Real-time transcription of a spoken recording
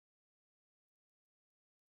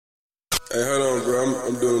Hey, hold on, bro.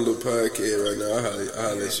 I'm doing a little podcast right now. I'll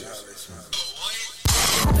holler at you.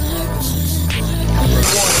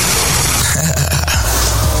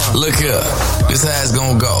 Look here, this how it's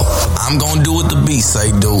gonna go. I'm gonna do what the beat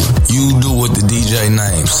say do. You do what the DJ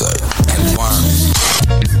name say. And burn.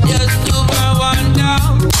 Yes, you burn one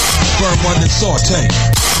down. Burn one and saute.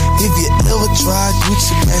 If you ever tried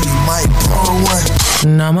Gucci, man, you might burn one.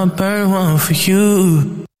 And I'ma burn one for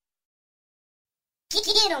you.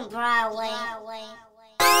 Get 'em, Broadway.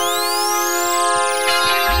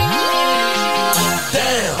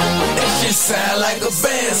 Damn, that shit sound like a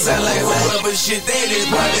band. Sound like whoever shit that is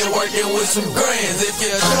probably working with some grands. If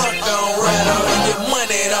your truck don't rattle and your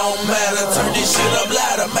money don't matter, turn this shit up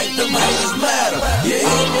louder, make them haters matter. Yeah,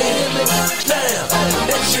 damn,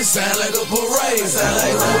 that shit sound like a parade. Sound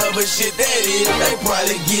like whoever shit that is, they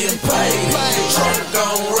probably getting paid. If your truck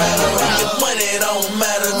don't rattle and your money don't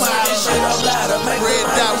matter, turn this shit up louder, make them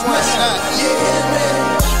haters matter. Yeah,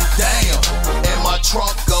 man. Damn, and my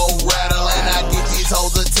trunk go rattle, and I get these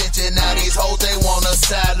hoes attention. Now these hoes, they wanna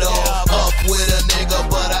saddle up with a nigga,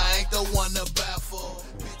 but I ain't the one to baffle.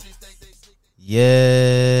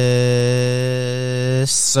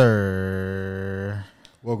 Yes, sir.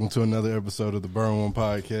 Welcome to another episode of the Burn One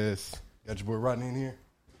Podcast. Got your boy Rodney in here.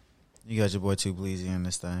 You got your boy Too Bleezy in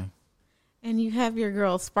this thing. And you have your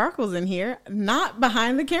girl Sparkles in here, not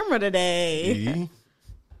behind the camera today. E.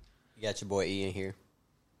 You got your boy E in here.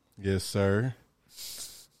 Yes, sir.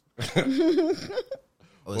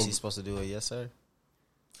 Oh, is he supposed to do it? Yes, sir.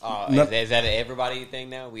 Is that an everybody thing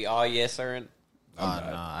now? We all yes sir. No,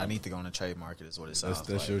 I need to go on the trade market is what it sounds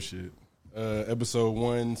That's like. your shit. Episode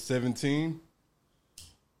 117.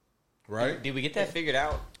 Right? Did we get that figured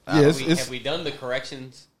out? Yes. Have we done the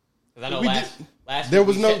corrections? Because I know last there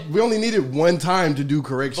week was we only needed one time to do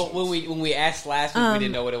corrections. But when we asked last week, we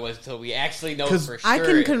didn't know what it was until we actually know for sure. I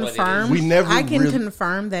can confirm. We never I can really-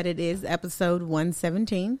 confirm that it is episode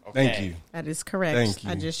 117. Okay. Thank you. That is correct. Thank you.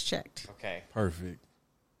 I just checked. Okay. Perfect.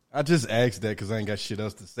 I just asked that because I ain't got shit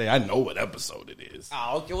else to say. I know what episode it is.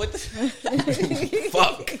 Oh, okay. What the?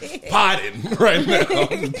 Fuck. Potting right now.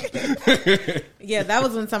 Yeah, that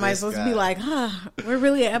was when somebody's supposed to be like, we're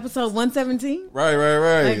really at episode 117? Right.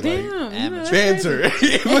 Like, damn. you know, that's Banter.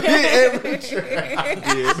 Amateur.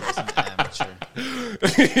 Amateur.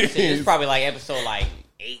 It's probably like episode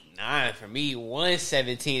 8, 9 for me.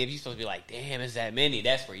 117. If you're supposed to be like, damn, is that many?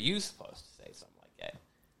 That's where you supposed to say something like that.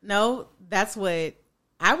 No, that's what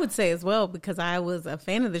I would say as well, because I was a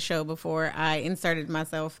fan of the show before I inserted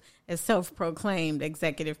myself as self-proclaimed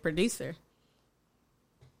executive producer.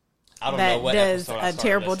 I don't that know what does episode I a started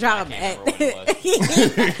terrible listening. job I can't remember what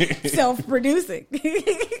it was. self-producing.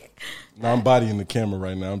 No, I'm bodying the camera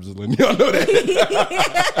right now. I'm just letting y'all know that.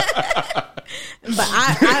 But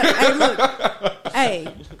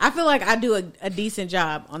I feel like I do a decent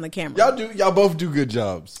job on the camera. Y'all both do good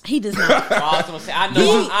jobs. He does not. I was gonna say, I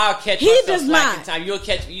know I'll catch he myself does slacking not. time. You'll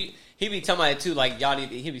catch me. He be talking about it too. Like y'all need.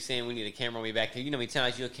 He be saying we need a camera on me back here. You know, how many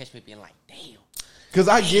times you'll catch me being like, "Damn." Because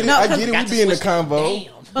I get it. No, I 'cause get it. got We to be in the switch- convo.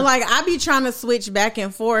 Damn. But like I be trying to switch back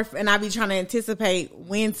and forth, and I be trying to anticipate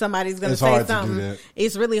when somebody's going to It's say hard to do something. that.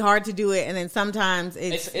 It's really hard to do it, and then sometimes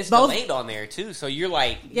It's both. delayed on there too. So you're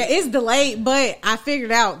like, Yeah, it's delayed, but I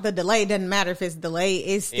figured out the delay doesn't matter if it's delayed.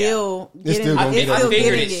 It's still getting. still I, gonna I get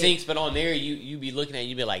figured getting it syncs, but on there you be looking at it,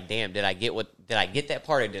 you be like, damn, did I get that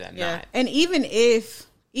part or did I Yeah, not? and even if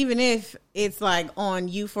it's like on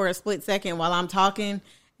you for a split second while I'm talking,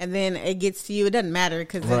 and then it gets to you, it doesn't matter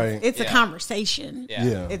because Right. it's a Yeah. conversation.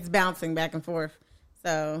 Yeah. It's bouncing back and forth.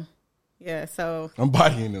 So, yeah. So I'm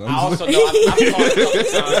bodying it. I also know I've caught it a couple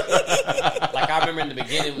times. Like I remember in the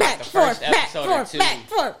beginning, like the first episode or two. back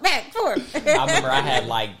forth. I remember I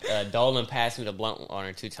had Dolan pass me the blunt one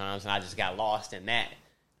or two times, and I just got lost in that.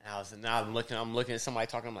 And I'm looking at somebody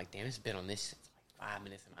talking. I'm like, damn, it's been on this shit for like 5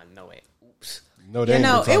 minutes, and I know it. Oops. No, they ain't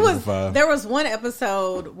been talking for five. There was one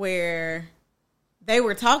episode where they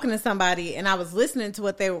were talking to somebody, and I was listening to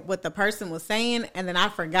what the person was saying, and then I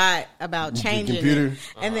forgot about changing computer? it.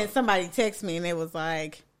 And then somebody texted me, and it was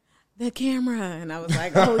like, the camera. And I was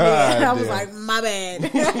like, oh, yeah. And I was Damn. like, my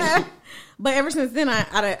bad. But ever since then,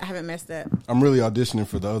 I haven't messed up. I'm really auditioning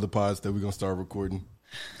for the other pods that we're gonna start recording.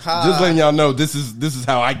 Just letting y'all know this is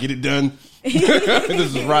how I get it done.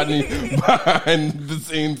 This is Rodney behind the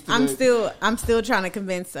scenes today. I'm still trying to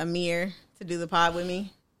convince Amir to do the pod with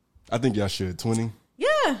me. I think y'all should. 20.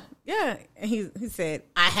 Yeah. And he said,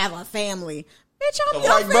 I have a family. Bitch, I'm So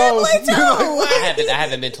your like, bro, family too. I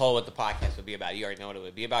haven't been told what the podcast would be about. You already know what it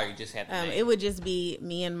would be about. You just have to. It would just be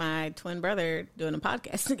me and my twin brother doing a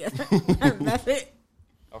podcast together. That's it.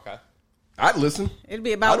 Okay. I'd listen. It'd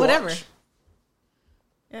be about I'd whatever. watch.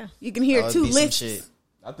 Yeah, you can hear That would two be some lisps. shit.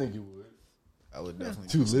 I think you would. I would definitely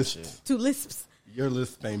Two do some lisps. shit. Two lisps. Your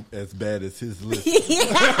list ain't as bad as his list.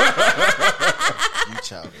 You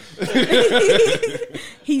childish.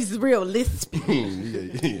 He's real lisp.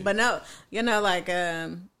 Yeah. But no, like I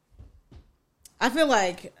feel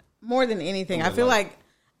like more than anything, I feel like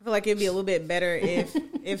it'd be a little bit better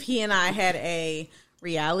if he and I had a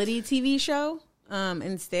reality TV show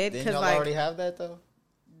instead. Didn't Because y'all like already have that though?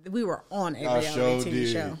 we were on a Y'all reality sure TV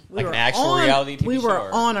did. show. We Like were an actual reality TV We show, were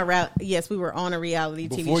or- on a yes, we were on a reality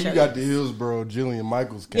TV Before show. you got to Hillsborough, Jillian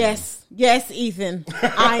Michaels came. yes, Ethan,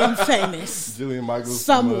 I am famous. Jillian Michaels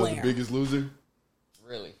Somewhere. from The Biggest Loser.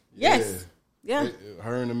 Really? Yes, yeah.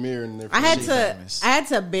 Her in the mirror and I had famous.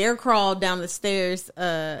 to bear crawl down the stairs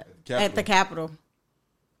at the Capitol,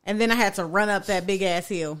 and then I had to run up that big ass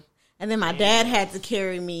hill, and then my dad had to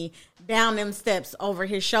carry me down them steps over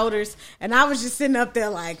his shoulders, and I was just sitting up there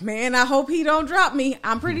like, man, I hope he don't drop me.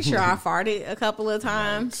 I'm pretty sure I farted a couple of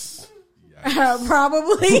times,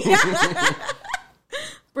 probably.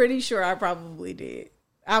 Pretty sure I probably did.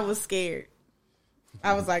 I was scared.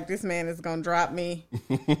 I was like, this man is gonna drop me.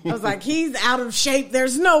 I was like, he's out of shape.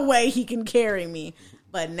 There's no way he can carry me.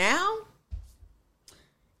 But now,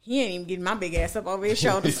 he ain't even getting my big ass up over his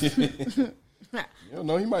shoulders. You don't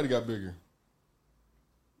know, he might have got bigger.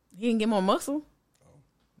 He didn't get more muscle.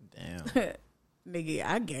 Damn. Nigga,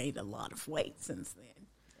 I gained a lot of weight since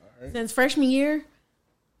then. Since freshman year,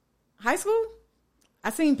 high school, I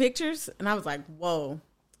seen pictures and I was like, whoa.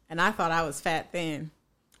 And I thought I was fat then.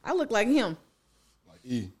 I look like him. Like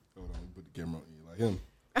E. Hold on, put the camera on E. Like him.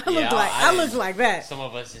 I look like that. Some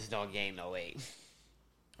of us just don't gain no weight.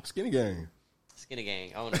 Skinny gang. Skinny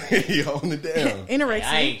gang, own it. He holding it down. Anorexia.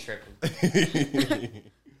 I ain't tripping.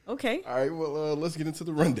 Okay. All right, well, let's get into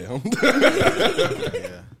the rundown.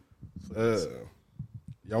 Yeah.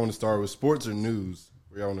 Y'all want to start with sports or news?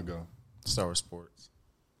 Where y'all want to go? Star Wars Sports.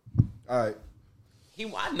 All right,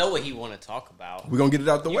 I know what he want to talk about. we're going to get it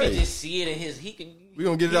out the You way. can just see it in his. We're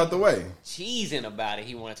going to get it out the way. Cheesing about it.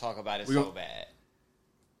 He want to talk about it We so gon- bad.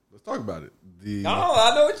 Let's talk about it. The No,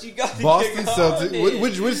 I know what you got. to Boston get on Celtics. it.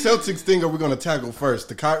 Which Celtics thing are we going to tackle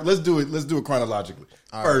first? Let's do it chronologically.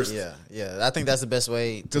 All First, right, yeah. I think that's the best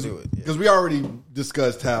way to do it. Yeah. because we already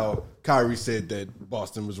discussed how Kyrie said that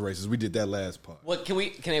Boston was racist. We did that last part. What can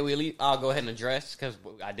we I'll go ahead and address, because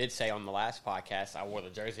I did say on the last podcast I wore the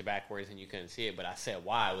jersey backwards and you couldn't see it, but I said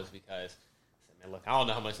why was because I said, man, look, I don't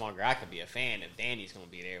know how much longer I could be a fan if Danny's going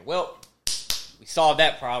to be there. Well, we solved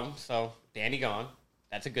that problem, so Danny gone.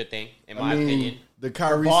 That's a good thing, in my opinion. The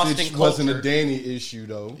Kyrie Boston stitch wasn't a culture. Danny issue,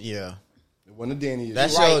 though. Yeah. It wasn't a Danny issue.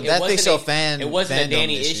 That's Right, that thing so it wasn't a fandom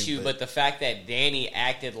Danny issue, but the fact that Danny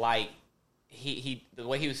acted like the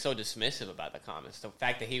way he was so dismissive about the comments, the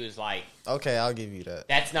fact that he was like, okay, I'll give you that.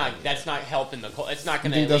 that's not helping the. It's not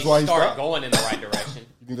going think to that's why he start stopped? going in the right direction.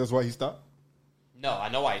 You think that's why he stopped? No, I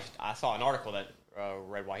know why. I saw an article that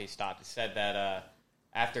read why he stopped. It said that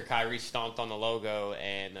after Kyrie stomped on the logo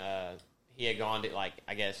and he had gone to, like,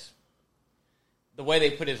 I guess the way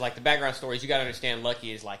they put it is like the background story is you got to understand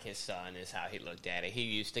Lucky is like his son, is how he looked at it. He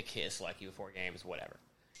used to kiss Lucky before games, whatever.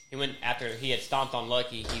 He went after he had stomped on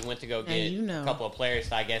Lucky. He went to go get a couple of players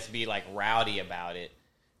to, I guess, be like rowdy about it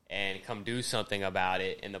and come do something about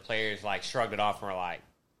it. And the players like shrugged it off and were like,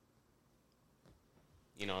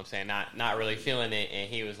 you know what I'm saying, not really feeling it. And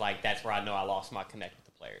he was like, that's where I know I lost my connect with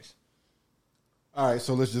the players. All right,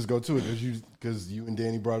 so let's just go to it because you and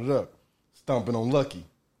Danny brought it up. Stomping on Lucky.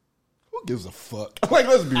 Who gives a fuck? Like,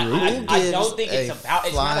 let's be real. I don't think it's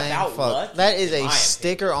about Lucky. That is in a my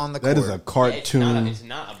sticker on the court. That is a cartoon. It's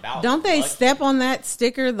not about. Don't they Lucky. step on that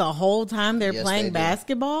sticker the whole time they're Yes, playing they do.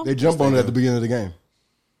 basketball? They jump on it at the beginning of the game.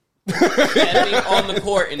 Stepping on the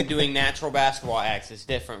court and doing natural basketball acts is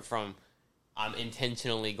different from I'm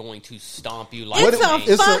intentionally going to stomp you like It's a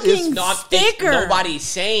Wayne. fucking Not- sticker. Nobody's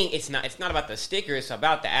saying it's not. It's not about the sticker. It's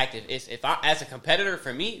about the act. If I, as a competitor,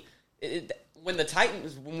 for me, when the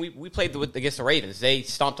Titans, when we played against the Ravens, they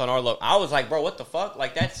stomped on our logo. I was like, bro, what the fuck?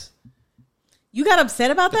 Like, that's. You got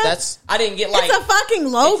upset about that? That's I didn't get like it's a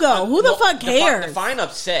fucking logo. Who the fuck cares? Define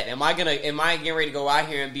upset. Am I getting ready to go out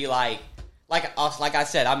here and be like I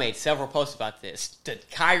said, I made several posts about this. Did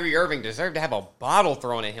Kyrie Irving deserve to have a bottle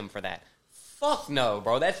thrown at him for that? Fuck no,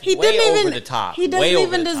 bro. That's way over the top. He doesn't Way over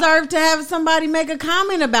even the top. deserve to have somebody make a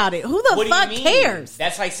comment about it. Who the What fuck do you mean? cares?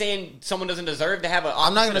 That's like saying someone doesn't deserve to have an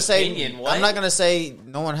I'm not gonna say. opinion. What? I'm not gonna say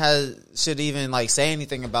no one should even like say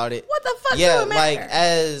anything about it. What the fuck Yeah, do it matter? like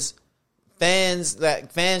as fans,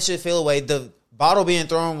 that fans should feel away. The bottle being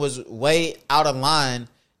thrown was way out of line,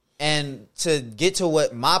 and to get to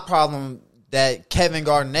what my problem that Kevin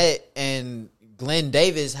Garnett and Glenn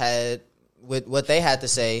Davis had with what they had to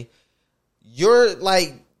say, you're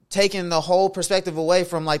like taking the whole perspective away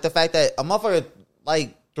from like the fact that a motherfucker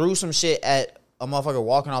like threw some shit at a motherfucker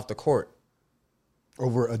walking off the court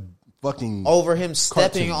over a fucking over him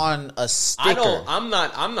stepping cartoon. on a sticker. I'm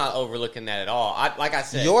not overlooking that at all. Like I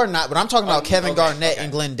said, You're not, but I'm talking about Kevin Garnett okay.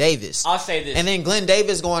 and Glenn Davis. I'll say this, and then Glenn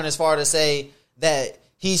Davis going as far to say that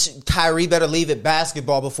Kyrie better leave it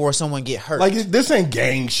basketball before someone get hurt. Like this ain't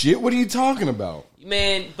gang shit. What are you talking about?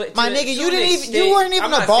 man. But My nigga, you weren't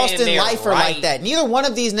even a Boston lifer like that. Neither one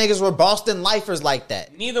of these niggas were Boston lifers like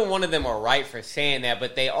that. Neither one of them are right for saying that,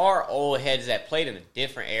 but they are old heads that played in a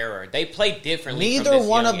different era. They played differently. Neither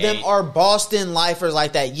one of them are Boston lifers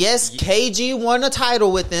like that. Yes, KG won a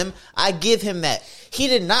title with them. I give him that. He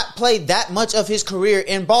did not play that much of his career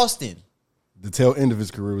in Boston. The tail end of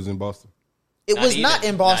his career was in Boston. It was not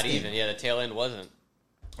in Boston. Not even. Yeah, the tail end wasn't.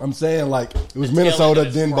 I'm saying like it was Minnesota,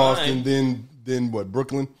 then Boston, then what?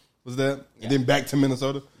 Brooklyn was that? Yeah. And then back to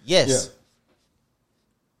Minnesota. Yes. Yeah.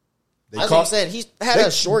 That's what I'm saying. He had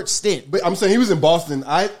a short stint. But I'm saying he was in Boston.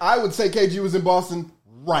 I would say KG was in Boston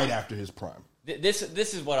right after his prime. This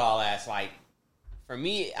is what I'll ask. Like for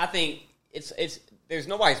me, I think it's there's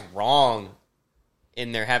nobody's wrong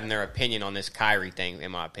in their having their opinion on this Kyrie thing.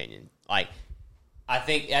 In my opinion, like. I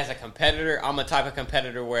think as a competitor, I'm a type of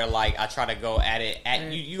competitor where like I try to go at it.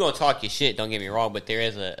 You gonna talk your shit, don't get me wrong, but there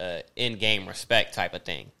is a in-game respect type of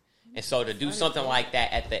thing. And so to do something like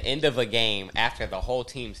that at the end of a game after the whole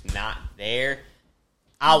team's not there,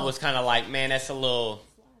 I was kind of like, man, that's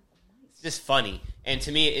it's just funny. And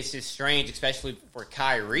to me, it's just strange, especially for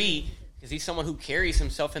Kyrie, because he's someone who carries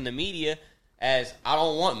himself in the media as, I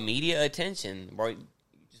don't want media attention, bro.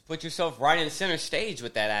 Just put yourself right in center stage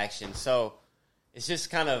with that action. So it's just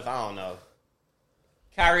kind of, I don't know.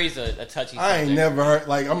 Kyrie's a touchy subject. I ain't never heard,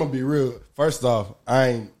 like, I'm going to be real. First off,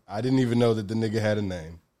 I didn't even know that the nigga had a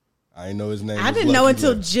name. I didn't know his name. I didn't know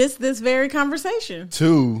until just this very conversation.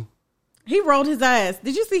 2. He rolled his ass.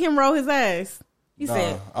 Did you see him roll his ass? He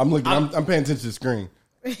said, I'm paying attention to the screen.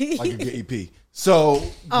 Like a good EP. So,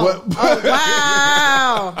 what?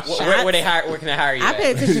 Wow. Where can I hire you? I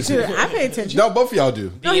pay attention to it. I pay attention. No, both of y'all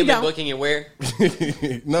do. No, you DM don't. booking and where?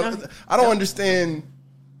 No, I don't understand.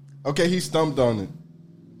 Okay, he stumped on it.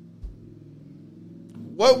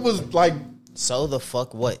 What was like? So the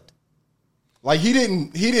fuck what? Like he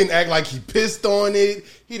didn't act like he pissed on it.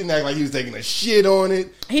 He didn't act like he was taking a shit on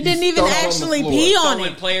it. He didn't even actually pee on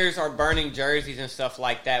When it. players are burning jerseys and stuff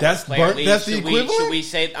like that, That's the equivalent? Should we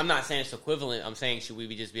say? I'm not saying it's equivalent. I'm saying should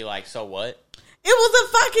we just be like, so what? It was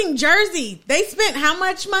a fucking jersey. They spent how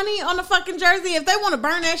much money on a fucking jersey? If they want to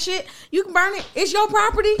burn that shit, you can burn it. It's your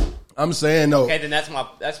property. I'm saying no. Okay, then that's my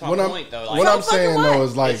point though. Like, what I'm saying though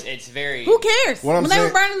is like it's very. Who cares? What I'm When they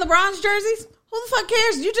were saying- burning LeBron's jerseys, who the fuck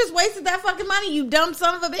cares? You just wasted that fucking money, you dumb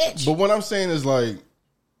son of a bitch. But what I'm saying is like,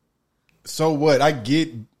 so what? I get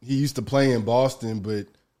he used to play in Boston, but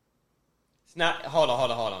It's not. Hold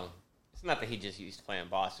on. It's not that he just used to play in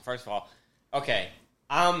Boston. First of all, okay,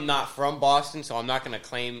 I'm not from Boston, so I'm not going to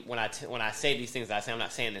claim when I say these things. I'm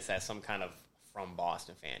not saying this as some kind of from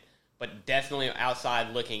Boston fan, but definitely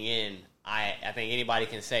outside looking in, I think anybody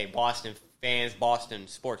can say Boston fans, Boston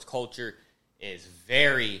sports culture is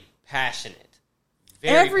very passionate.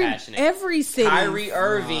 Very passionate. Every city. Kyrie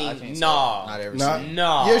Irving, Not every city.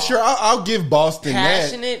 no. yeah, sure, I'll give Boston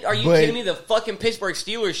Passionate? that. Are you but kidding me? The fucking Pittsburgh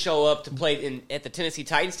Steelers show up to play at the Tennessee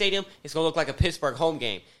Titans Stadium. It's going to look like a Pittsburgh home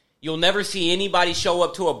game. You'll never see anybody show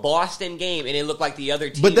up to a Boston game and it look like the other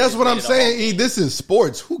team. But that's what I'm just made it a home saying. game. This is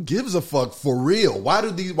sports. Who gives a fuck for real? Why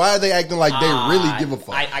are they acting like they really give a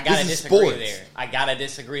fuck? I gotta This is disagree sports. there. I gotta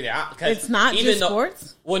disagree there. 'Cause It's not even just though-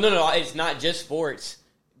 sports? Well, no, it's not just sports.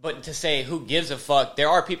 But to say who gives a fuck, there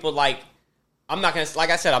are people like I'm not gonna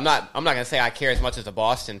say I care as much as the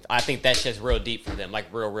Boston. I think that's just real deep for them, like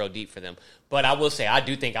real deep for them. But I will say I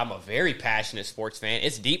do think I'm a very passionate sports fan.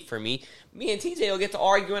 It's deep for me. Me and TJ will get to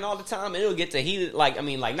arguing all the time, and it'll get to heated. Like I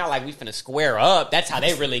mean, like not like we finna square up. That's how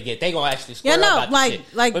they really get. They gonna actually square up about the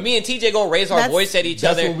shit. But me and TJ gonna raise our That's- voice at each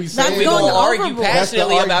That's other. what we and saying. we gonna That's argue overboard.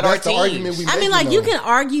 passionately about our team. argument we I mean, making, like, you though. can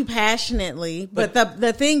argue passionately, but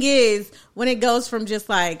the thing is, when it goes from just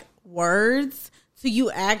like words to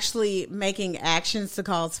you actually making actions to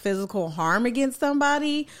cause physical harm against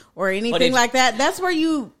somebody or anything like that, that's where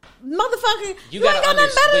you, motherfucker, you gotta ain't got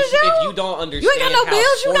nothing better to do. If you don't understand you ain't got no how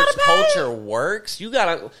bills you sports gotta pay. culture works, you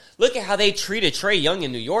gotta look at how they treated Trae Young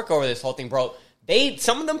in New York over this whole thing, bro.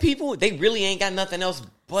 Some of them people, they really ain't got nothing else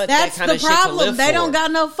but That's that kind the of shit to problem. live They for. don't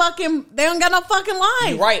got no fucking life.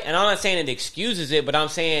 You're right, and I'm not saying it excuses it, but I'm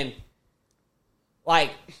saying,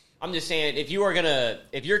 like, I'm just saying if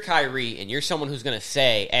you're Kyrie and you're someone who's gonna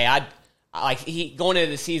say, hey, like he going into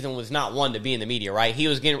the season was not one to be in the media, right? He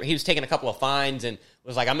was taking a couple of fines and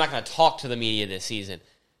was like, I'm not going to talk to the media this season.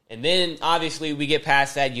 And then obviously we get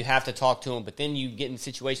past that, you have to talk to him, but then you get in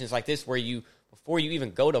situations like this where before you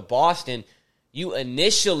even go to Boston, you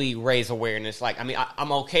initially raise awareness. Like, I mean,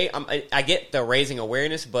 I'm okay. I get the raising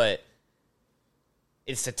awareness, but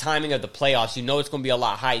it's the timing of the playoffs. You know it's going to be a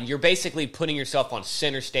lot higher. You're basically putting yourself on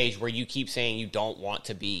center stage where you keep saying you don't want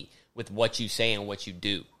to be with what you say and what you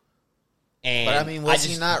do. And but I mean, was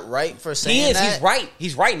he not right for saying that? He's right.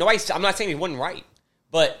 He's right. I'm not saying he wasn't right,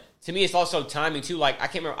 but to me, it's also timing too. Like I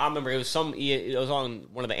remember it was on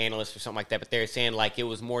one of the analysts or something like that. But they're saying like it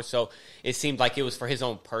was more so. It seemed like it was for his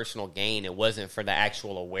own personal gain. It wasn't for the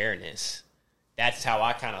actual awareness. That's how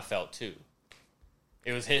I kind of felt too.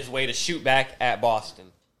 It was his way to shoot back at Boston.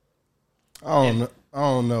 I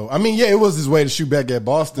don't know. I mean, yeah, it was his way to shoot back at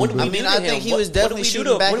Boston. I think he was definitely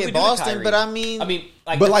shooting back at Boston. But I mean,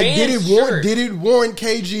 like, did it warrant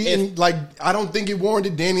KG? And like, I don't think it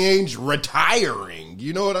warranted Danny Ainge retiring.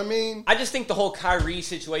 You know what I mean? I just think the whole Kyrie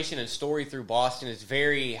situation and story through Boston is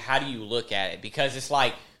very. How do you look at it? Because it's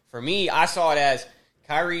like for me, I saw it as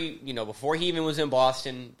Kyrie. You know, before he even was in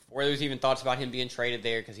Boston, before there was even thoughts about him being traded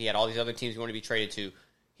there, because he had all these other teams he wanted to be traded to.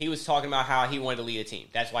 He was talking about how he wanted to lead a team.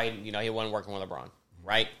 That's why he wasn't working with LeBron.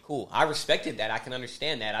 Right? Cool. I respected that. I can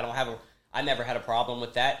understand that. I never had a problem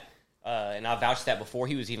with that. And I vouched that before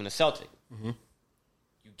he was even a Celtic. Mm-hmm.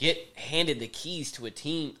 You get handed the keys to a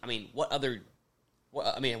team. I mean, what other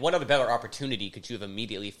better opportunity could you have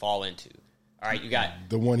immediately fall into? All right, you got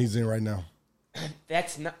the one he's in right now.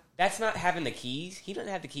 That's not having the keys. He doesn't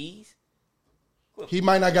have the keys. He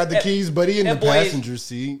might not got the keys, but he in the passenger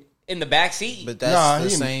seat. In the back seat. But that's the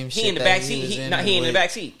same shit. He in the back seat. He in the back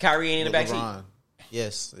seat. Kyrie ain't in the back seat.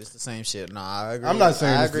 Yes, it's the same shit. No, I agree. I'm not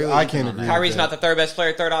saying I can't agree. Kyrie's not the third best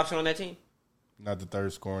player, third option on that team? Not the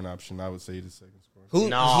third scoring option. I would say the second scoring.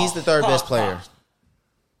 He's the third best player.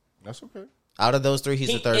 That's okay. Out of those three, he's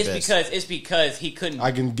the third best. It's because he couldn't.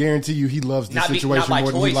 I can guarantee you he loves the situation more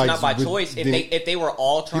than he likes. Not by choice. If they were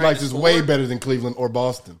all trying, he likes to this way better than Cleveland or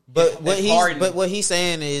Boston. But what he's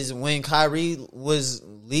saying is when Kyrie was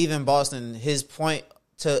leaving Boston, his point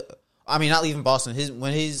to not leaving Boston.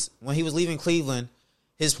 When he was leaving Cleveland.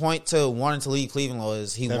 His point to wanting to leave Cleveland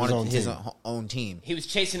was he wanted his own team. He was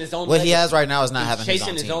chasing his own legacy. What he has right now is not having his own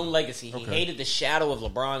team. Chasing his own legacy. He hated the shadow of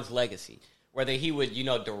LeBron's legacy. Whether he would,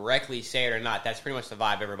 directly say it or not, that's pretty much the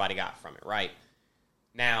vibe everybody got from it, right?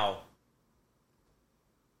 Now,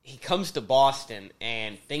 he comes to Boston,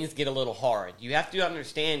 and things get a little hard. You have to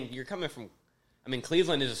understand, you're coming from...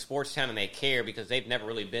 Cleveland is a sports town, and they care because they've never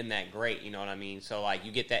really been that great, you know what I mean? So,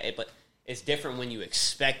 you get that... But it's different when you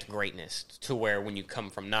expect greatness to where when you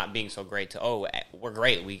come from not being so great to, we're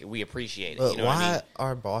great, we appreciate it. But you know why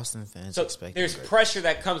are Boston fans expecting there's great? Pressure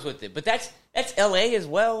that comes with it. But that's LA as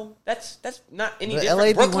well. That's not any different.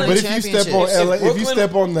 LA Brooklyn, but if you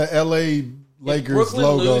step on the LA Lakers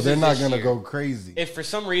logo, they're not going to go crazy. If for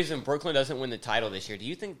some reason Brooklyn doesn't win the title this year, do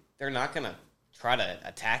you think they're not going to try to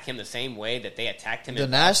attack him the same way that they attacked him in the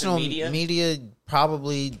national media?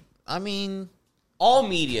 Probably. All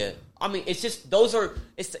media. It's just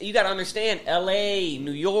you got to understand. L.A.,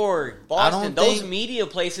 New York, Boston. Those media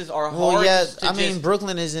places are hard. Well, yeah.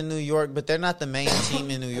 Brooklyn is in New York, but they're not the main team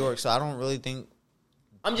in New York, so I don't really think.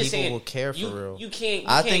 I'm just saying, will care for real. You can't.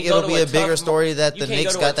 I think it'll be a bigger story that the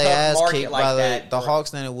Knicks got their ass kicked by the Hawks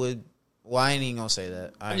than it would. Well, I ain't even gonna say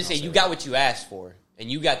that. I'm just saying you got what you asked for,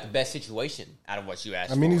 and you got the best situation out of what you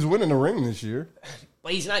asked for. He's winning the ring this year.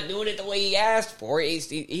 But he's not doing it the way he asked for.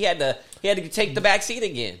 He had to take the back seat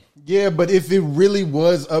again. Yeah, but if it really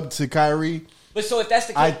was up to Kyrie, but so if that's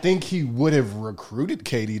the case, I think he would have recruited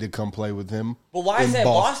KD to come play with him. But why is that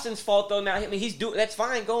Boston's fault though? Now he's doing that's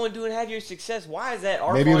fine. Go and do and have your success. Why is that our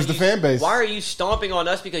fault? Maybe it was the fan base. Why are you stomping on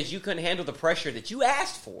us because you couldn't handle the pressure that you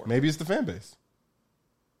asked for? Maybe it's the fan base.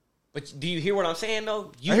 But do you hear what I'm saying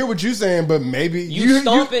though? I hear what you're saying, but maybe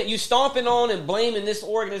you stomping on and blaming this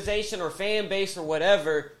organization or fan base or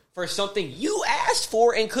whatever for something you asked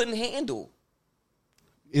for and couldn't handle.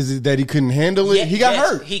 Is it that he couldn't handle it? Yeah, he got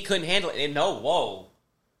hurt. He couldn't handle it. And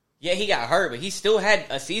yeah, he got hurt, but he still had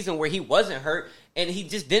a season where he wasn't hurt, and he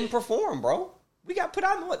just didn't perform, bro. We got put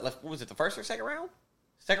out in what was it, the first or second round?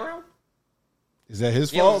 Second round? Is that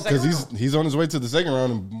his fault? Because he's on his way to the second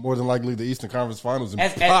round and more than likely the Eastern Conference Finals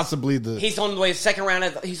and possibly the... He's on the way to the second round.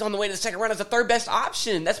 He's on the way to the second round as the third best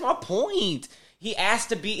option. That's my point. He asked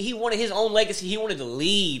to be... He wanted his own legacy. He wanted to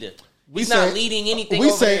lead. He's not leading anything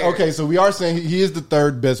over there. Okay, so we are saying he is the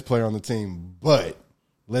third best player on the team, but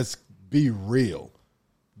let's be real.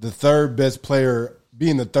 The third best player,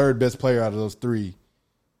 being the third best player out of those three,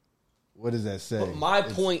 what does that say? But my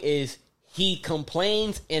point is... he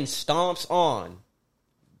complains and stomps on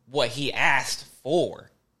what he asked for.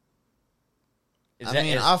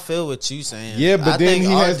 I feel what you saying. Yeah, but then he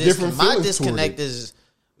has different my feelings disconnect toward it. is.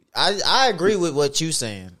 I agree with what you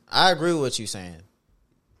saying.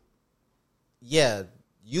 Yeah,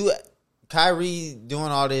 Kyrie doing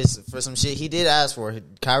all this for some shit he did ask for.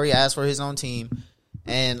 Kyrie asked for his own team,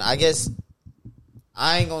 and I guess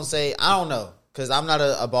I ain't gonna say I don't know because I'm not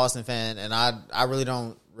a Boston fan, and I really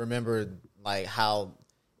don't remember like how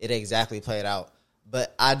it exactly played out.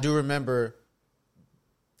 But I do remember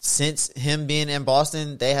since him being in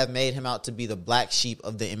Boston, they have made him out to be the black sheep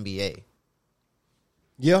of the NBA.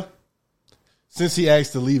 Yeah. Since he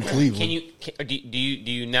asked to leave Cleveland. Can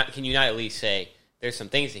you not at least say there's some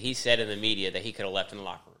things that he said in the media that he could have left in the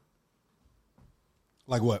locker room?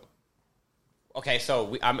 Like what? Okay,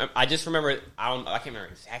 so I just remember I can't remember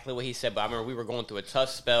exactly what he said, but I remember we were going through a tough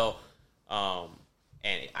spell, and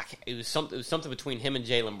it was something between him and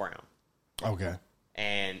Jaylen Brown. Okay.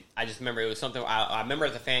 And I just remember it was something I remember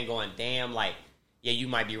as a fan going, damn, like, yeah, you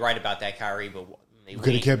might be right about that, Kyrie, but you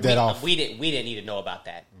could have kept that off. We didn't need to know about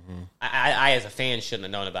that. Mm-hmm. I as a fan shouldn't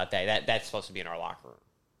have known about that. That's supposed to be in our locker room.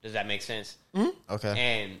 Does that make sense? Mm-hmm. Okay.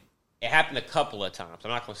 And it happened a couple of times. I'm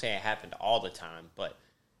not going to say it happened all the time, but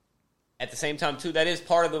at the same time, too, that is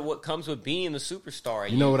part of what comes with being the superstar.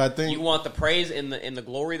 You know what I think? You want the praise and the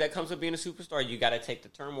glory that comes with being a superstar. You got to take the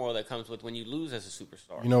turmoil that comes with when you lose as a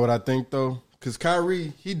superstar. You know what I think, though? Because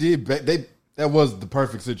Kyrie, that was the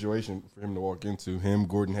perfect situation for him to walk into. Him,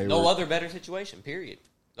 Gordon Hayward. No other better situation, period.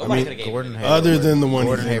 Nobody could have gave him other than the one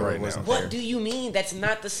Gordon he's in Hayward right wasn't now. What do you mean? That's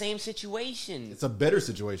not the same situation. It's a better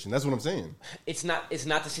situation. That's what I'm saying. It's not the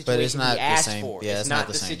situation But it's not he asked the same. for. Yeah, it's not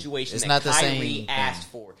the same. situation it's that not the Kyrie same asked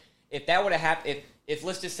for. If that would have happened, if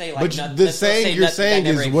let's just say like But nothing, the saying you're saying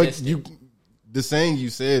is what existed. you. The saying you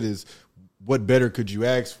said is, what better could you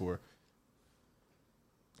ask for?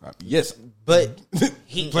 Yes, But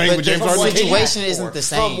playing with James the Harden. situation isn't the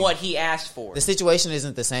same. From what he asked for. The situation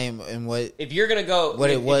isn't the same in what If you're gonna go, what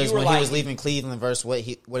it was when like, he was leaving Cleveland versus what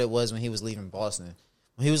it was when he was leaving Boston.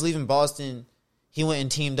 When he was leaving Boston, he went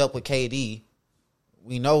and teamed up with KD.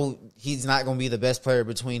 We know he's not going to be the best player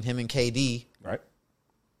between him and KD. Right.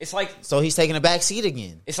 It's like So he's taking a back seat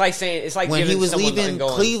again. it's like saying it's like When he giving was someone leaving and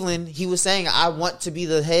going, Cleveland, he was saying, "I want to be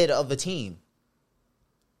the head of the team."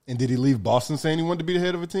 And did he leave Boston saying he wanted to be the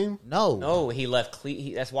head of a team? No, he left.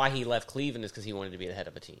 That's why he left Cleveland is because he wanted to be the head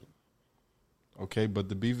of a team. Okay, but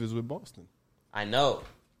the beef is with Boston. I know,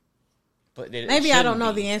 but Maybe I don't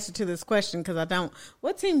know the answer to this question because I don't.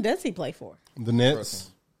 What team does he play for? The Nets.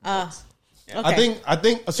 Okay. I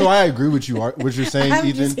think. So I agree with you. What you're saying, I'm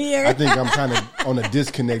Ethan. just here. I think I'm kind of on a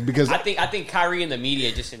disconnect because I think Kyrie and the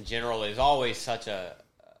media just in general is always such a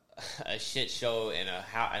shit show and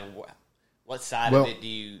what side of it do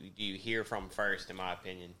you hear from first? In my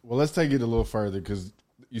opinion. Well, let's take it a little further because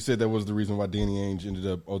you said that was the reason why Danny Ainge ended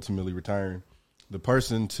up ultimately retiring. The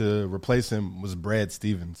person to replace him was Brad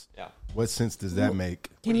Stevens. Yeah. What sense does that make?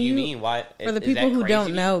 What do you mean? Why? For the is people that who crazy?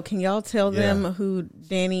 don't know, can y'all tell them Yeah. who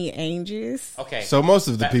Danny Ainge is? Okay. So most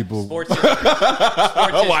of the people Sports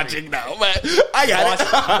I'm watching now, but I got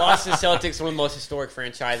it. Boston Celtics, one of the most historic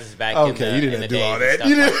franchises back in Okay, the you didn't in the do days all and that. stuff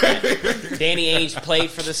You like didn't. that. Danny Ainge played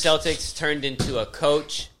for the Celtics, turned into a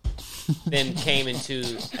coach, then came into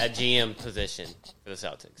a GM position for the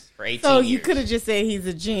Celtics for 18 So years. you could have just said he's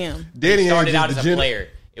a GM. Danny He started Ainge out is as the a player.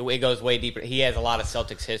 It goes way deeper. He has a lot of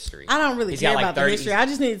Celtics history. I don't really He's care got like about the 30 history. I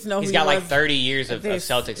just need to know who He's he got like was 30 years at of this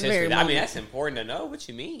Celtics very history. I mean, moment. that's important to know. What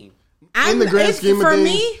you mean? In the grand It's scheme of for things,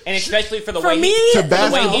 me, And especially for the For way me? he, To for the way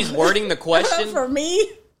basketball. he's wording the question. for me,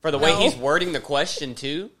 For the way No. he's wording the question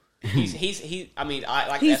too, he's. I mean, he's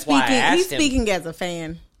that's why I speaking. asked He's him. speaking as a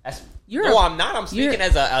fan. No, I'm not. I'm speaking you're-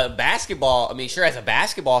 as a basketball. I mean, sure, as a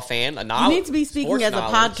basketball fan, a You knowledge. need to be speaking sports as a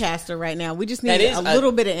knowledge. podcaster right now. We just That need is a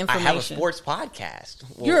little bit of I information. have a sports podcast.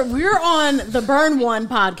 Well, We're on the Burn One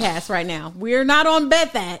podcast right now. We're not on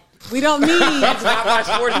Bet That. We don't need. that's not my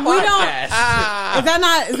sports We don't-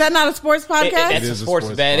 podcast. Is that not a sports podcast? That's It a is a sports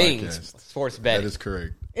sports betting. podcast. Sports that betting. is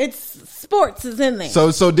correct. It's sports is in there.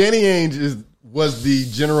 So Danny Ainge was the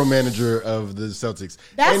general manager of the Celtics.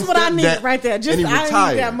 That's And what I need that- right there. Just and he I don't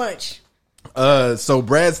retired. need that much. So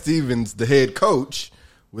Brad Stevens, the head coach,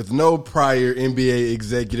 with no prior NBA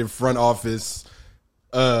executive front office,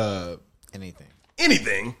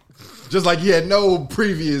 anything, just like he had no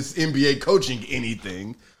previous NBA coaching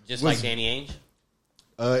anything. Just was- like Danny Ainge.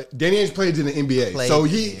 Danny Ainge played in the NBA, Played so in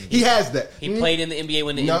he the NBA. has that. He played in the NBA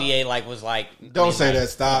when the No. NBA was like. Don't say that.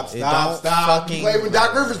 Stop. Don't He fucking- played when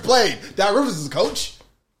Doc Rivers played. Doc Rivers is a coach.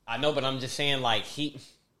 I know, but I'm just saying, like he.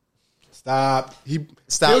 Stop.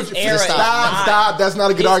 Stop. Stop. That's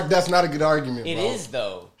not a good argument. That's not a good argument. It bro. is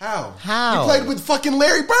though. How? He played with fucking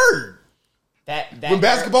Larry Bird. That when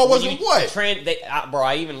basketball wasn't what? Bro,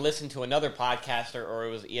 I even listened to another podcaster, or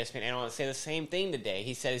it was ESPN analyst, say the same thing today.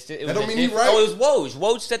 He said it was. That don't mean he's right. Oh, it was Woj.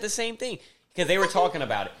 Woj said the same thing because they were talking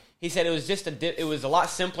about it. He said it was just it was a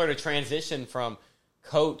lot simpler to transition from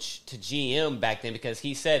coach to GM back then because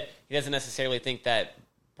he said he doesn't necessarily think that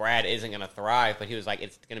Brad isn't going to thrive, but he was like,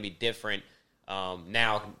 it's going to be different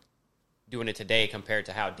now doing it today compared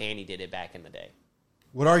to how Danny did it back in the day.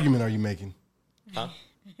 What argument are you making? Huh?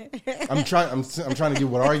 I'm trying to get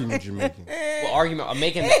what argument you're making. What argument I'm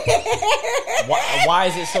making? Why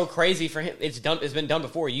is it so crazy for him? It's been done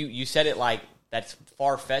before. You said it like that's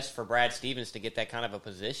far-fetched for Brad Stevens to get that kind of a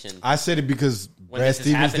position. I said it because when Brad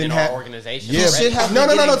Stevens didn't have organization. Yeah, no.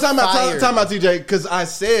 Time out, TJ. Because I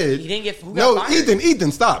said he didn't get. Who got fired?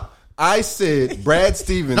 Ethan, stop. I said Brad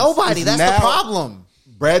Stevens. Nobody. That's the problem.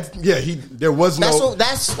 Brad. Yeah, there was no.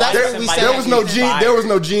 That's what we said. There was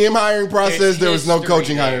no GM hiring process. There was no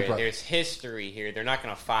coaching hiring process. There's history here. They're not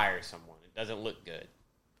going to fire someone. It doesn't look good.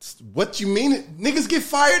 What you mean? Niggas get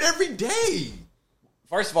fired every day.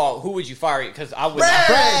 First of all, who would you fire? Because I would.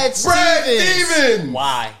 Brad Stevens.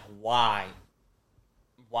 Why?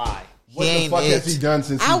 What the fuck has he done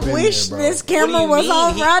since he's been I wish there, bro? this camera was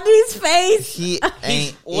on Rodney's face. He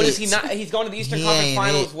ain't. What is he not? He's gone to the Eastern Conference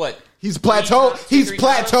Finals. What? He's plateaued. He's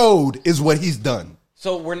plateaued, is what he's done.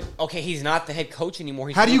 So he's not the head coach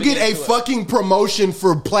anymore. How do you get a fucking promotion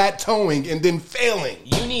for plateauing and then failing?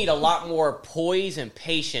 You need a lot more poise and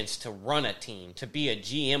patience to run a team, to be a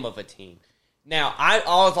GM of a team. Now, I've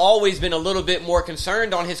always been a little bit more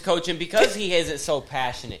concerned on his coaching because he isn't so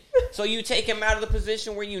passionate. So you take him out of the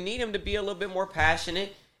position where you need him to be a little bit more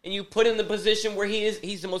passionate, and you put him in the position where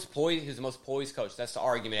he's the most poised. He's the most poised coach. That's the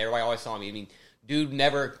argument. Everybody always saw him. I mean, dude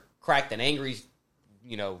never cracked an angry,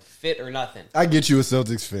 fit or nothing. I get you a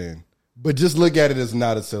Celtics fan, but just look at it as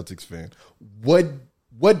not a Celtics fan. What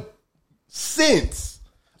sense?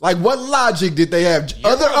 Like, what logic did they have?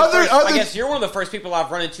 I guess you're one of the first people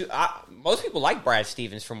I've run into. Most people like Brad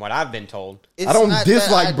Stevens, from what I've been told. I don't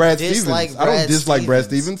dislike Brad Stevens. I don't dislike Brad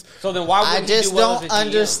Stevens. So then why would you do well as a GM? I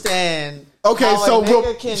just don't understand. Okay,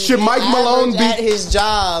 so should Mike Malone be at his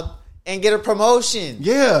job and get a promotion?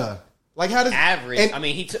 Yeah. Like, how does average? I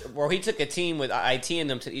mean, he took a team with IT in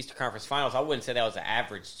them to the Eastern Conference Finals. I wouldn't say that was an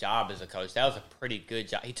average job as a coach. That was a pretty good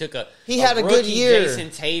job. He had a good year.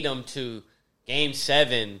 Jason Tatum to Game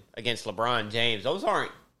 7 against LeBron James. Those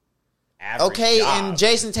aren't average jobs. And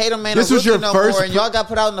Jason Tatum ain't a rookie no more, and y'all got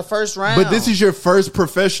put out in the first round. But this is your first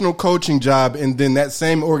professional coaching job, and then that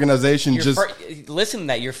same organization listen to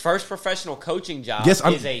that. Your first professional coaching job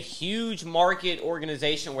is a huge market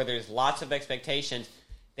organization where there's lots of expectations.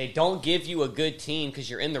 They don't give you a good team because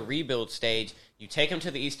you're in the rebuild stage. You take them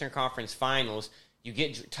to the Eastern Conference Finals. You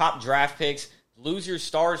get top draft picks, lose your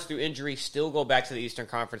stars through injury, still go back to the Eastern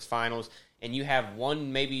Conference Finals. And you have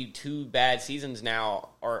one, maybe two bad seasons now,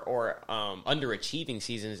 or underachieving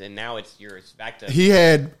seasons, and now it's back to. He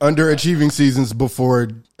had underachieving seasons before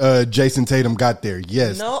Jason Tatum got there.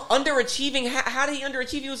 Yes. No, underachieving. How did he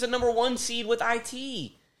underachieve? He was the number 1 seed with IT.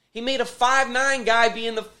 He made a 5'9" guy be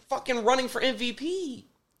in the fucking running for MVP.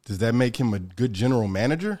 Does that make him a good general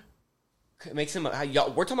manager? It makes him. We're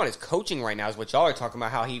talking about his coaching right now. Is what y'all are talking about.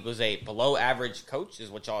 How he was a below average coach is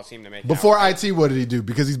what y'all seem to make. Before IT, what did he do?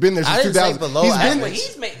 Because he's been there since 2000.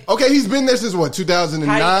 He's been there since what?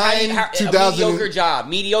 2009, 2000. Mediocre job.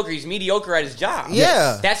 Mediocre. He's mediocre at his job.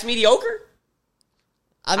 Yeah, that's mediocre.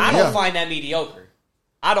 I don't find that mediocre.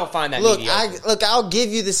 I don't find that mediocre. I'll give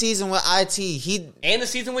you the season with IT. And the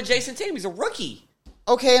season with Jason Tatum. He's a rookie.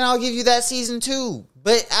 Okay, and I'll give you that season too.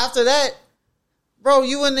 But after that, bro,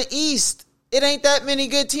 you in the East. It ain't that many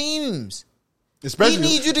good teams. Especially, he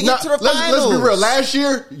needs you to get to the finals. Let's be real. Last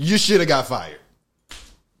year, you should have got fired.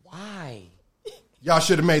 Why? Y'all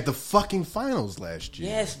should have made the fucking finals last year.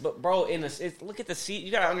 Yes, but bro, look at the seat.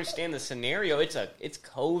 You gotta understand the scenario. It's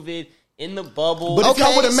COVID in the bubble. But if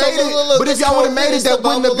y'all would have made it, that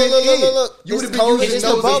wouldn't have been it. You would have been using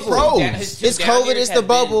those as pros. It's COVID. It's the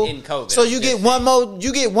bubble. So you get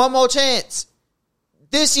one more chance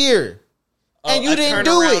this year. And you didn't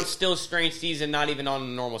do it. Still strange season, not even on a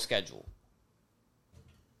normal schedule.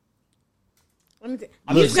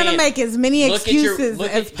 He's going to make as many excuses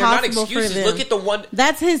as possible for them. Look at the one.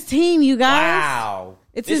 That's his team, you guys. Wow.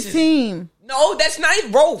 It's his team. No, that's not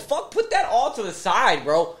it, bro. Put that all to the side,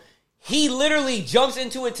 bro. He literally jumps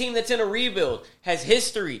into a team that's in a rebuild, has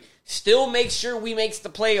history, still makes sure we makes the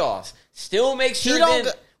playoffs, still makes sure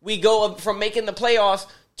we go from making the playoffs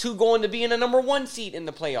to going to being a number 1 seed in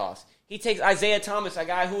the playoffs. He takes Isaiah Thomas, a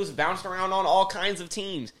guy who was bounced around on all kinds of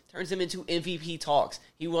teams, turns him into MVP talks.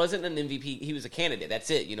 He wasn't an MVP. He was a candidate.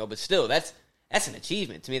 That's it, but still, that's an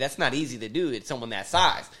achievement. To me, that's not easy to do. It's someone that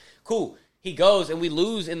size. Cool. He goes, and we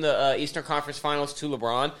lose in the Eastern Conference Finals to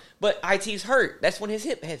LeBron, but IT's hurt. That's when his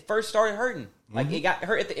hip had first started hurting. Like, he got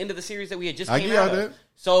hurt at the end of the series that we had just came out of. That.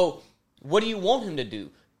 So, what do you want him to do?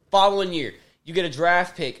 Following year, you get a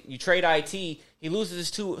draft pick, you trade IT, he loses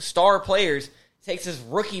his 2 star players, takes his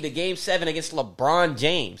rookie to Game 7 against LeBron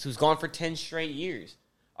James, who's gone for 10 straight years.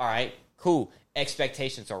 All right, cool.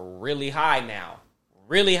 Expectations are really high now.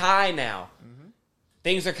 Really high now. Mm-hmm.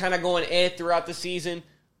 Things are kind of going throughout the season.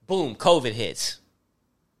 Boom, COVID hits.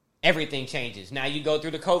 Everything changes. Now you go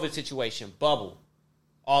through the COVID situation, bubble,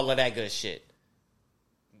 all of that good shit.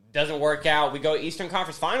 Doesn't work out. We go Eastern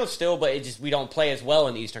Conference Finals still, but we don't play as well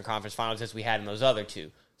in the Eastern Conference Finals as we had in those other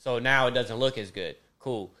 2. So now it doesn't look as good.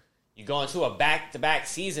 Cool. You go into a back-to-back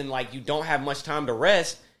season like you don't have much time to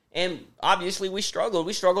rest, and obviously we struggled.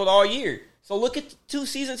 We struggled all year. So look at the 2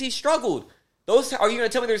 seasons he struggled. Are you going to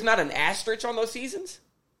tell me there's not an asterisk on those seasons?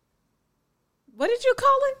 What did you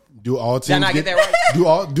call it? Do all teams Did I not get that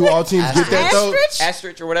right? Do all teams get that though?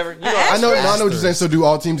 Asterisk or whatever. I know what you're saying. So do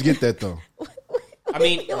all teams get that though? I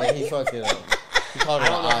mean, he fucked it up. He called it I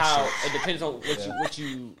don't know how. ostrich. It depends on what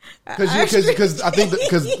you. Because I think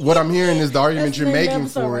because what I'm hearing is the argument you're making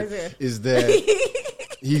for right it there. is that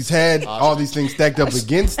he's had all these things stacked up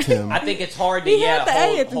against him. I think it's hard to He had the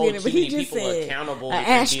A at the hold beginning, too but he many just people said accountable an and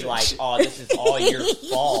be asterisk. like, "Oh, this is all your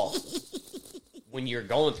fault." When you're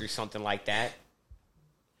going through something like that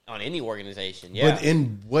on any organization, yeah. But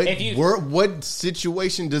in what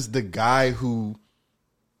situation does the guy who?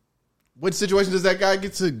 What situation does that guy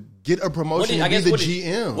get to get a promotion and be the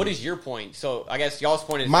GM? What is your point? So I guess y'all's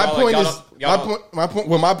point is my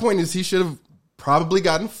point is he should have probably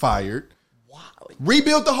gotten fired. Wow.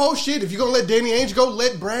 Rebuild the whole shit. If you're gonna let Danny Ainge go,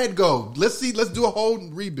 let Brad go. Let's do a whole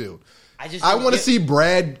rebuild. I want to see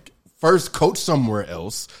Brad first coach somewhere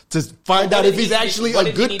else to find out if he's actually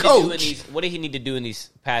a good coach. What did he need to do in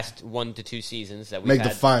these past 1 to 2 seasons that we make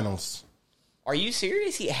the finals? Are you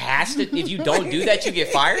serious? He has to. If you don't do that, you get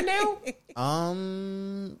fired now.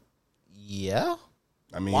 Yeah.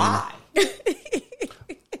 I mean, why?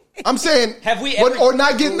 I'm saying, have we ever, or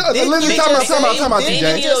not getting? Listen, time out,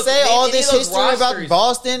 Didn't you just say all this history about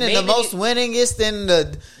Boston and the most winningest in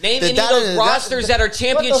the name any of those rosters that are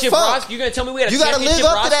championship rosters? You're gonna tell me we had a championship roster? You gotta live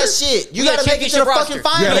up to that shit. You gotta make it to the fucking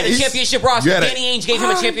final. You had a championship roster. Danny Ainge gave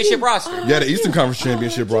him a championship roster. Yeah, the Eastern Conference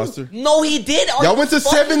championship roster. No, he did. Y'all went to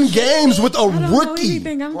 7 games with a rookie.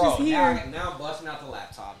 I'm just here. Now I'm busting out the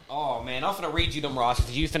laptop. Oh man, I'm finna read you them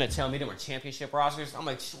rosters. You finna tell me them were championship rosters? I'm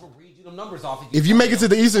like, sure, read you them numbers off. If you make it to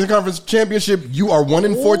the Eastern Conference Championship, you are 1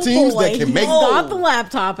 in 4 teams that can make. Got the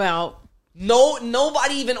laptop out. No,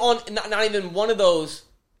 nobody even on not even one of those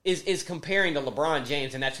is comparing to LeBron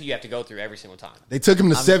James, and that's who you have to go through every single time. They took him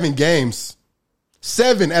to 7 games,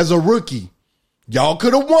 7 as a rookie. Y'all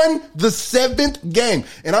could have won the 7th game,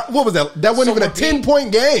 and what was that? That wasn't even a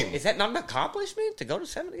 10-point game. Is that not an accomplishment to go to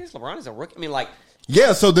 7 against LeBron as a rookie? I mean, like.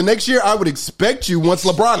 Yeah, so the next year I would expect you, once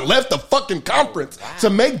LeBron left the fucking conference,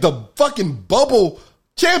 to make the fucking bubble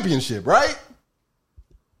championship, right?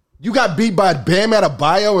 You got beat by Bam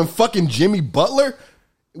Adebayo and fucking Jimmy Butler?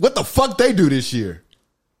 What the fuck they do this year?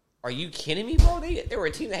 Are you kidding me, bro? They were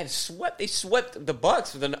a team that had swept. They swept the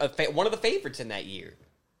Bucks, one of the favorites in that year.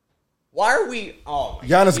 Why are we? Oh, my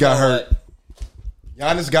Giannis got hurt.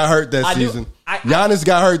 Giannis got hurt that season. Giannis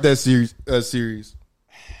got hurt that series.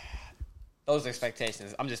 Those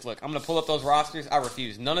expectations. I'm going to pull up those rosters. I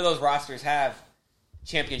refuse. None of those rosters have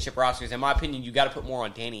championship rosters. In my opinion, you got to put more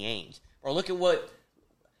on Danny Ainge. Or look at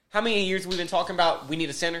how many years we've been talking about we need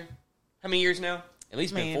a center? How many years now? At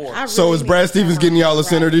least been 4. Really so is Brad Stevens getting y'all a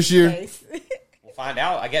center this year? We'll find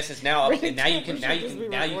out. I guess it's now. Now you can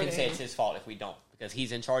say it's his fault if we don't, because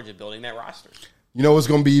he's in charge of building that roster. You know what's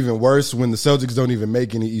going to be even worse? When the Celtics don't even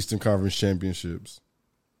make any Eastern Conference championships.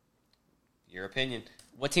 Your opinion.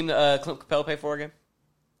 What team did Clint Capella pay for again?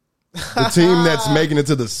 The team that's making it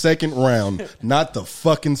to the 2nd round, not the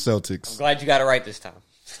fucking Celtics. I'm glad you got it right this time.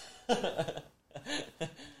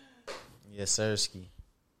 Yes, sirski.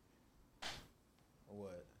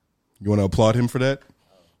 What? You want to applaud him for that?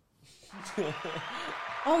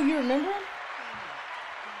 Oh, you remember him?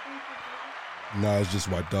 No, it's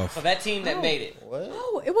just wiped off. So that team that made it. What?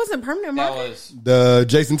 Oh, it wasn't permanent That market. was The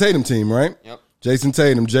Jason Tatum team, right? Yep. Jason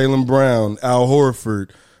Tatum, Jaylen Brown, Al Horford,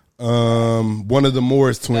 one of the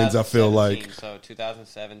Morris twins, I feel like. So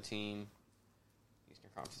 2017 Eastern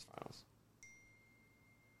Conference Finals.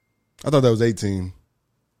 I thought that was 18.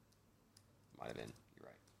 Might have been. You're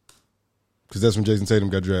right. Because that's when Jason Tatum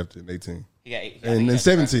got drafted in 18. And then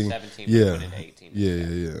 17. 17 Yeah. into 18.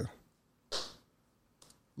 Yeah.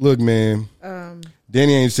 Look, man.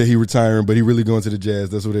 Danny Ainge said he retiring, but he really going to the Jazz.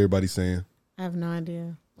 That's what everybody's saying. I have no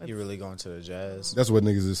idea. He really going to the Jazz. That's what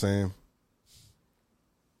niggas is saying.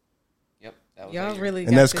 Yep. That was Y'all that year. really And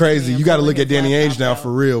got that's this crazy. man You got to pulling look at his Danny laptop Ainge now out.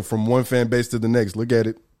 for real, from one fan base to the next. Look at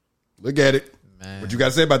it. Look at it. Man. What you got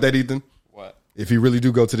to say about that, Ethan? What? If he really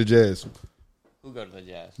do go to the Jazz, Who go to the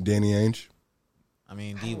Jazz? Danny Ainge, I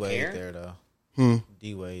mean, don't D-Wade care. there, though.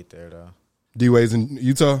 D-Wade there, though. D-Wade's in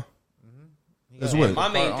Utah. That's what. My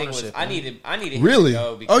main Part thing was ownership, I man. needed him Really? to go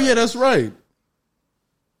Oh because yeah, that's right.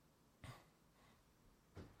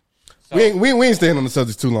 so, We ain't staying on the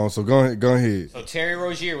subject too long, so go ahead. so Terry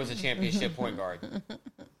Rozier was a championship point guard.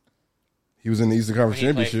 He was in the Eastern When Conference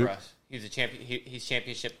he played for Championship. us. He was a champion. He's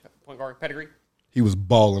championship point guard pedigree. He was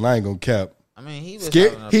balling. I ain't gonna cap. I mean, he was Scary.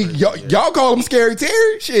 having a pretty Y'all, good year. y'all call him Scary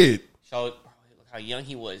Terry? Shit. So look how young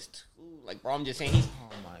he was too. Like, bro, I'm just saying Oh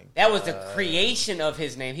my that was the creation of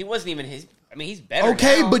his name. He wasn't even his. I mean, he's better.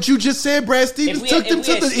 Okay, now. but you just said Brad Stevens we took had- them if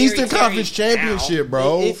to we the had Eastern Terry Conference now- Championship,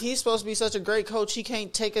 bro. If he's supposed to be such a great coach, he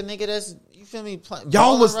can't take a nigga that's, you feel me?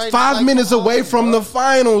 Y'all was 5 minutes away from the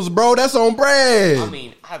finals, bro. That's on Brad. I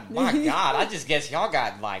mean, my God, I just guess y'all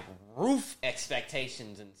got like roof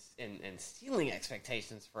expectations and ceiling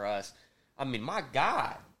expectations for us. I mean, my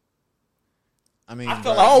God. I mean, I feel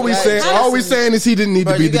bro, like All we you got saying is he didn't need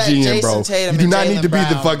Bro, to be you the got GM, Jason bro. Tatum You do and not Jaylen need to be the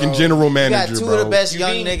Brown, fucking bro. general You got manager, two bro. of the best You're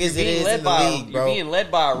young niggas that is in the league, You're bro. being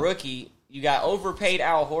led by a rookie. You got overpaid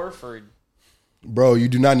Al Horford. Bro, you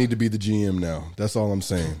do not need to be the GM now. That's all I'm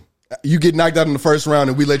saying. You get knocked out in the first round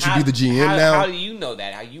and we let you be the GM now? How do you know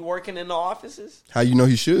that? Are you working in the offices? How you know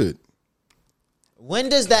he should? When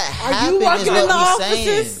does that happen? you working is what in the we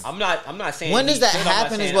saying. offices? I'm not saying. When he does that should. I'm not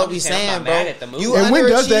happen? Is saying- what I'm we just saying I'm saying, not bro. mad at the move. You And when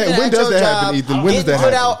does that- underachieving when at does your that happen, job, Ethan? When does getting that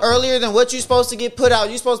put happen? out earlier than what you're supposed to get put out.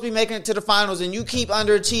 You're supposed to be making it to the finals, and you keep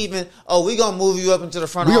underachieving. Oh, we gonna move you up into the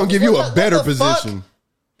front. We're going office. to give you What a the- better what the fuck? position.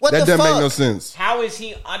 What That the doesn't fuck? make no sense. How is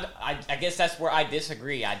he? I guess that's where I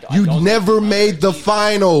disagree. I You don't never think he's made the underachieving.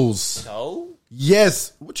 finals. So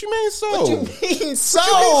Yes. What you mean so? What you mean so?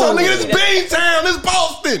 So, nigga, this Beantown, this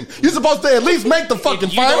Boston. You're supposed to at least make the fucking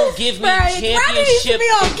if you finals. don't give me Bro, Rodney needs to championship, be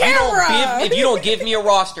on camera. if you don't give me a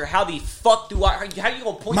roster, how the fuck do I? How you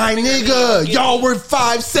gonna point? My the finger at me nigga, and give y'all me- were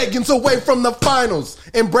 5 seconds away from the finals,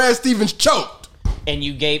 and Brad Stevens choked. and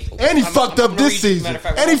you gave, And he I'm- fucked I'm up gonna this read you, season. matter of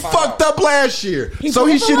fact, And he we're gonna find fucked out. up last year. He So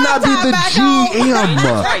he put should the not be laptop the back on.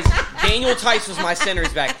 GM. Daniel Tice was my centers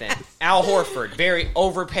back then. Al Horford, very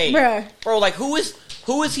overpaid. Bruh. Bro, like who is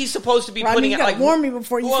he supposed to be Rodney, putting you out? gotta Like warn me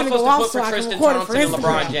before you who I'm finna supposed go to off put so for I can Tristan record it for Thompson and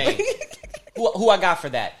LeBron Instagram. James? who I got for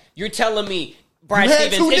that? You're telling me Brad You had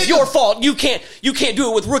Stevens, two it's niggas. your fault. You can't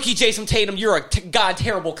do it with rookie Jason Tatum. You're a god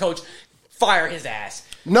terrible coach. Fire his ass.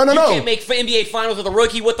 No. You can't make NBA finals with a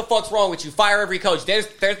rookie. What the fuck's wrong with you? Fire every coach. There's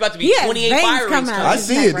about to be Yes, 28 veins firings come out. coming. I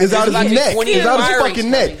see it. It's out of There's his about neck. to be 28 It's out of his firings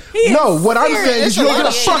fucking neck. coming. He is No, what I'm serious. saying is you There's don't a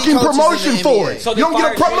get a lot of fucking coaches in the promotion for NBA. it. So You they don't get a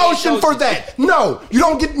fired 28 promotion for coaches. that. No, you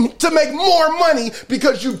don't get to make more money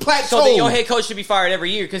because you plateaued. So then your head coach should be fired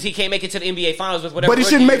every year because he can't make it to the NBA finals with whatever. But he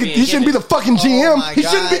shouldn't make it. He shouldn't be the fucking GM. my He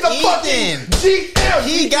shouldn't be the God, fucking Ethan. GM.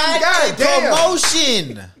 He got the damn.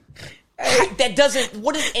 promotion. That doesn't.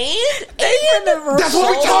 What is and? That's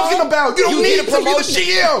what we're talking about. You don't You need need a to be the promotion.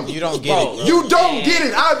 GM. You don't get Bro, it. You don't get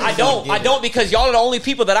it. Obviously. I don't because y'all are the only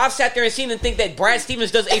people that I've sat there and seen and think that Brad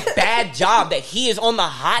Stevens does a bad job, that he is on the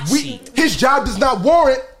hot seat. His job does not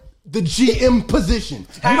warrant the GM position.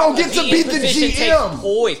 You don't get to be the position takes GM.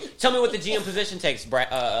 poise. Tell me what the GM position takes, Brad.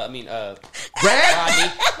 Brad?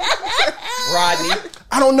 Rodney.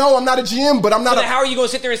 I don't know. I'm not a GM, but I'm not So then a. how are you going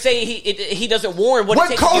to sit there and say he doesn't warrant what, What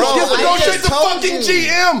it takes coach to gets to I go just straight to told fucking you.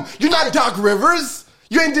 GM? You're not Doc Rivers.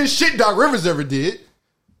 You ain't did shit Doc Rivers ever did.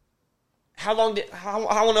 I want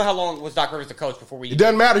to know how long was Doc Rivers the coach before we? It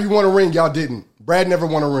doesn't matter. You won a ring. Y'all didn't. Brad never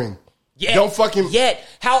won a ring. Don't fucking. Yet.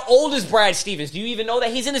 How old is Brad Stevens? Do you even know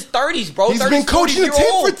that? He's in his 30s, bro. He's 30s, been coaching the 40s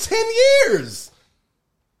team old. for 10 years.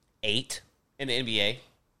 8 in the NBA.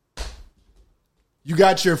 You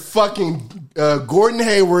got your fucking Gordon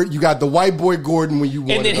Hayward. You got the white boy Gordon when you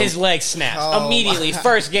won. And then his leg snaps immediately.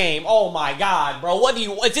 First game. Oh my God, bro! What do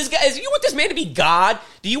you? Is this guy? You want this man to be God?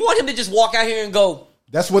 Do you want him to just walk out here and go?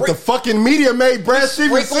 That's what the fucking media made Brad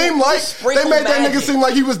Stevens seem like. They sprinkle made that nigga magic. seem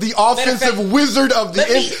like he was the offensive fact, wizard of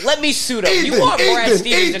the. Let me suit up. You want Brad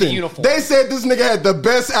Stevens in a uniform? They said this nigga had the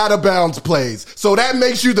best out of bounds plays, so that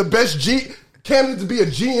makes you the best candidate to be a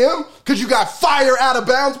GM because you got fire out of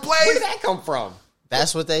bounds plays. Where did that come from?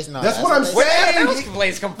 That's what they know. That's what I'm Where did saying. those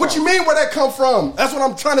plays come What from? you mean where that come from? That's what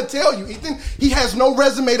I'm trying to tell you, Ethan. He has no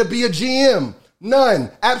resume to be a GM. None.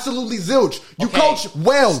 Absolutely zilch. You Okay. coach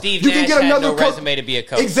well. Steve you can Nash get had another no coach. resume to be a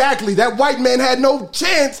coach. Exactly. That white man had no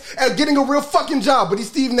chance at getting a real fucking job, but he's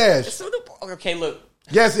Steve Nash. Okay, look.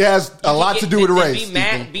 Yes, it has a lot to do with the race.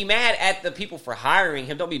 Be mad at the people for hiring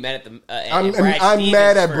him. Don't be mad at the. I'm Stevens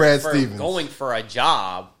mad at for- Brad for Stevens. going for a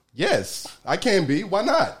job. Yes, I can be. Why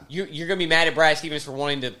not? You're gonna be mad at Brad Stevens for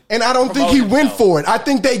wanting to. And I don't think promote he went himself. for it. I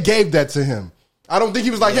think they gave that to him. I don't think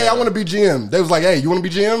he was like, hey, I want to be GM. They was like, hey, you want to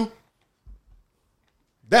be GM?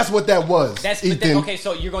 That's what that was. That's but then, okay.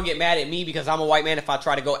 So you're gonna get mad at me because I'm a white man if I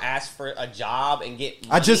try to go ask for a job and get.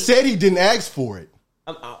 Money? I just said he didn't ask for it.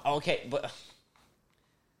 Okay, but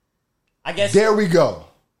I guess There we go.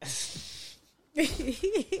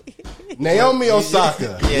 Naomi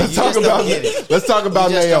Osaka. Let's talk about Let's talk about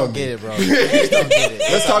You just Naomi. don't get it, bro. You just don't get it.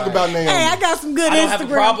 Let's talk about Naomi. Hey, I got some good I don't Instagram have a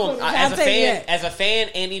problem photos. as I'll a tell you fan. that. As a fan,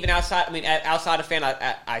 and even outside. I mean, outside of fan,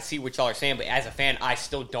 I see what y'all are saying. But as a fan, I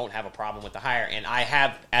still don't have a problem with the hire. And I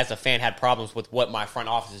have, as a fan, had problems with what my front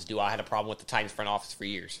offices do. I had a problem with the Titans front office for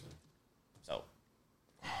years. So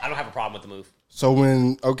I don't have a problem with the move. So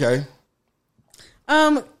when I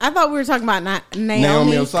thought we were talking about Naomi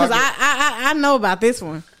Naomi because Osaka? I know about this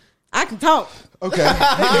one. I can talk. okay,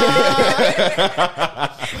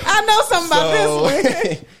 I know something about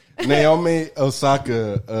this one. Naomi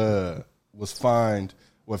Osaka was fined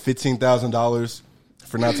 $15,000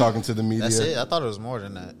 for not talking to the media. That's it. I thought it was more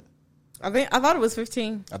than that. I thought it was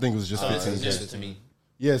 15. I think it was just 15. Just to me,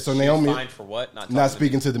 Yeah, so she was Naomi fined for what? not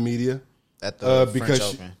speaking to the media. At the because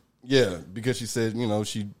French she, Open. because she said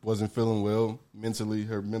she wasn't feeling well mentally.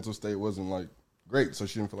 Her mental state wasn't like great, so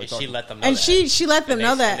she didn't feel like And she talking. let them know. And that. she let them And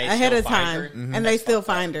know they- that and they ahead still of fined time, her? and they still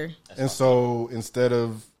fined her. And so instead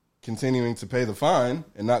of continuing to pay the fine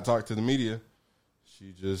and not talk to the media,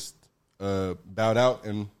 she just bowed out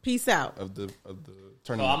and Peace out. of the So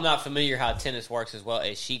tournament. I'm not familiar how tennis works as well.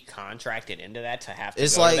 Is she contracted into that to have to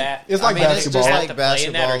It's go like to that? It's like I mean, basketball. It's just Have like to play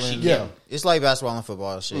in that, or basketball. she And, Yeah. it's like basketball and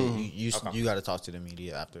football shit. Mm-hmm. You got to talk to the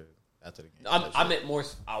media after the game. I meant more.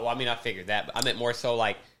 I mean, I figured that, but I meant more so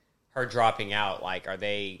like her dropping out. Like,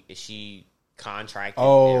 is she contracted?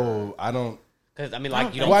 Oh, I don't. Because I mean,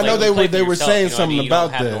 like you don't. Well, I play- know they you play were- for they were yourself, saying you know what I mean? something You don't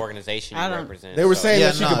about have that. the organization I you don't- represent. They were so- saying Yeah,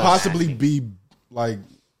 that she no, could I'm possibly asking. be like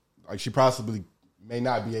she possibly may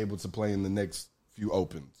not be able to play in the next few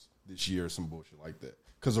opens this year or some bullshit like that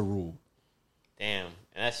because of rule. Damn, and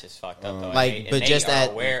that's just fucked up. Though. Like, And but they just are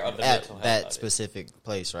at aware of the mental health that of it. specific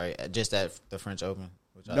place, right? Just at the French Open.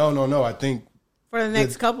 Which No. I think For the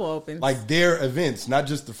next couple opens. like their events, not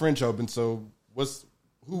just the French Open. So what's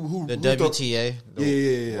who the who WTA, the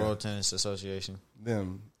Yeah. World Tennis Association.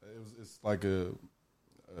 them? It's like a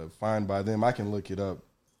fine by them. I can look it up,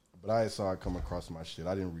 but I saw it come across my shit.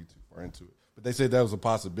 I didn't read too far into it, but they said that was a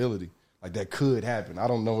possibility. Like that could happen. I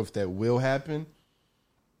don't know if that will happen.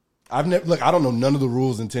 I don't know none of the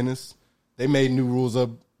rules in tennis. They made new rules up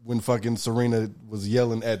when fucking Serena was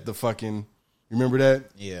yelling at the fucking. You remember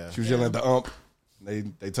that? Yeah. She was yelling at the ump. They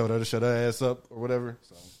told her to shut her ass up or whatever.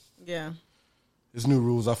 So yeah. it's new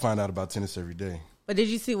rules. I find out about tennis every day. But did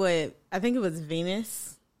you see what I think it was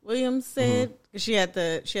Venus Williams said? 'Cause she had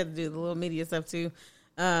to do the little media stuff too.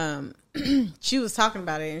 She was talking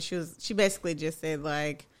about it, and she basically just said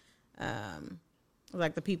like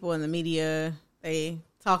the people in the media, they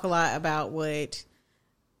talk a lot about what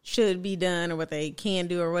should be done or what they can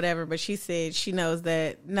do or whatever. But she said she knows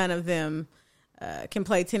that none of them can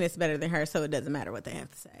play tennis better than her, so it doesn't matter what they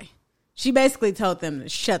have to say. She basically told them to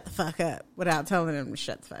shut the fuck up without telling them to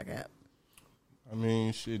shut the fuck up. I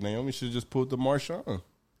mean, shit, Naomi should have just pulled the Marshawn.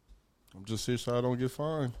 I'm just here so I don't get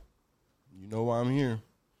fined. You know why I'm here.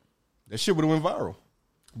 That shit would have went viral.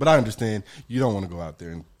 But I understand you don't want to go out there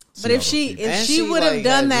and. see But all if those she people. if And she would have like,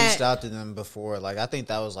 done had reached that, out to them before, like I think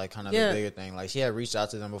that was like kind of Yeah. the bigger thing. Like she had reached out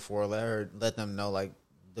to them before, let them know like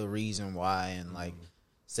the reason why, and like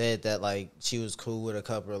said that like she was cool with a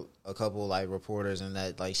couple like reporters, and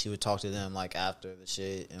that like she would talk to them like after the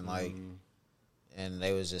shit, and like and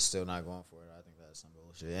they was just still not going for it. I think that's some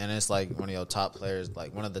bullshit. And it's like one of your top players,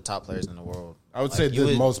 like one of the top players in the world. I would Like, say you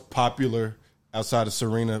the most popular outside of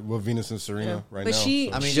Serena, Venus and Serena right but now. she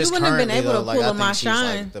So I mean, she just wouldn't have been currently, able though, to like, pull I a think she's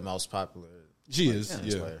Marshawn like the most popular she is,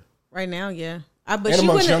 tennis yeah. player. right now. Yeah, but And she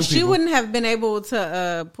amongst young wouldn't. She people. wouldn't have been able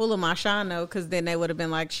to pull a Marshawn though, because then they would have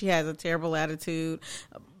been like she has a terrible attitude,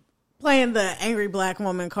 playing the angry black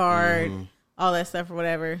woman card, all that stuff or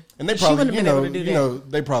whatever. And they She wouldn't probably, have been able to do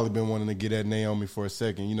that. they probably been wanting to get at Naomi for a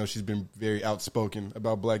second. You know, she's been very outspoken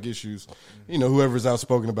about black issues. You know, whoever's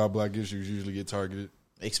outspoken about black issues usually get targeted.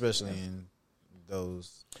 especially in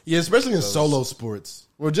those. Yeah, especially in solo sports.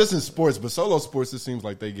 Well, just in sports, but solo sports, it seems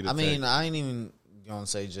like they get I attacked. mean, I ain't even gonna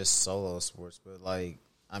say just solo sports, but like,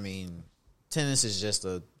 I mean, tennis is just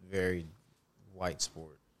a very white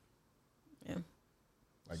sport. Yeah.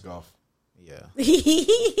 Like golf. Yeah.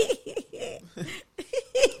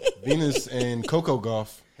 Venus and Coco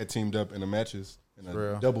Golf had teamed up in in a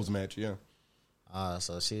real? doubles match. Yeah,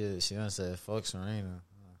 So she done said fuck Serena.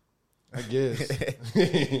 I guess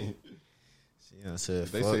She done said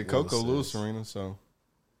they fuck said Coco Willis. lose Serena, so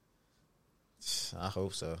I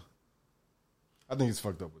hope so. I think it's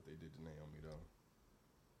fucked up what they did to Naomi though.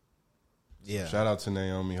 Yeah. Shout out to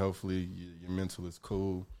Naomi. Hopefully your mental is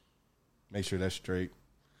cool. Make sure that's straight.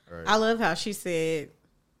 Right. I love how she said,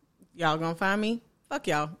 "Y'all gonna find me? Fuck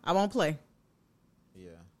y'all. I won't play." Yeah.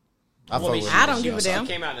 Well, I mean, I don't give a damn.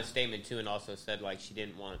 She came out in a statement too, and also said like she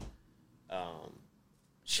didn't want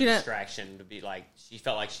She didn't. distraction to be like she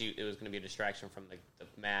felt like it was going to be a distraction from the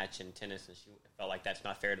match in tennis, and she felt like that's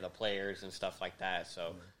not fair to the players and stuff like that.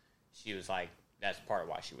 So she was like, that's part of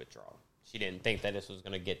why she withdrew. She didn't think that this was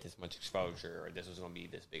going to get this much exposure or this was going to be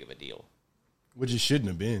this big of a deal. Which it shouldn't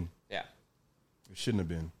have been. Yeah, It shouldn't have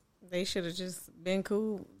been. They should have just been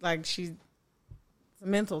cool. Like it's a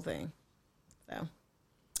mental thing. So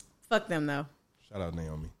fuck them though. Shout out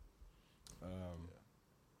Naomi.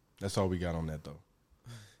 That's all we got on that though.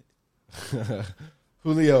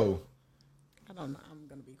 Julio. I don't know. I'm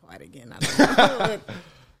gonna be quiet again. I don't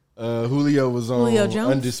know. Julio was on Julio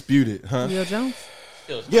Jones? Undisputed, huh? Julio Jones.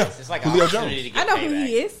 Feels Yeah, nice. It's like Julio an opportunity Jones. to I get know who payback.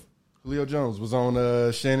 he is. Julio Jones was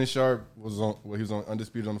on Shannon Sharp. He was on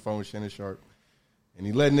Undisputed on the phone with Shannon Sharp, and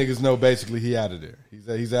he let niggas know basically he out of there.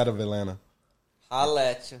 He's out of Atlanta. Holla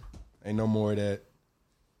at you. Ain't no more of that.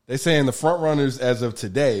 They saying the front runners as of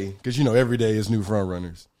today, because every day is new front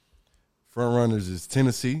runners. Front runners is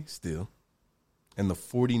Tennessee still, and the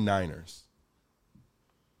 49ers.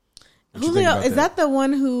 What you think Julio, about is that the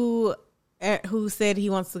one who said he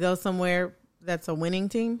wants to go somewhere that's a winning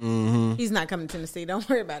team? Mm-hmm. He's not coming to Tennessee. Don't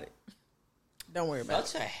worry about it. Don't worry about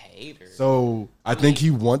Such a hater. So I think he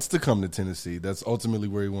wants to come to Tennessee. That's ultimately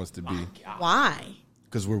where he wants to be, it. Why?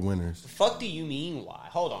 because we're winners. Fuck do you mean why?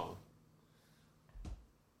 Hold on.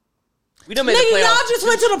 We done made the Nigga, playoffs. y'all just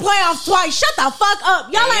went to the playoffs twice. Shut the fuck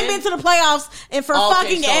up. Y'all ain't been to the playoffs and for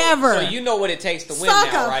fucking ever. So you know what it takes to win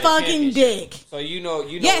Suck now, a right? fucking dick. So you know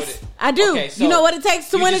Yes, what it, I do. Okay, so you know what it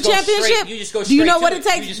takes to you win a just go championship? straight- you just go Do you know straight what to it the-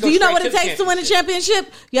 takes? you just Do go you know straight what to it the takes to win a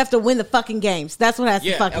championship? You have to win the fucking games. That's what has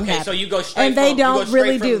to fucking happen. So you go straight and they from, you go don't straight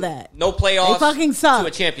really from do that. No playoffs. They fucking suck. To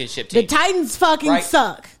a championship The team. Titans fucking Right?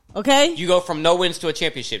 suck. Okay. You go from no wins to a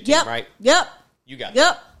championship team, Yep. right? Yep. You got it.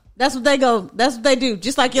 Yep. That's what they go. That's what they do.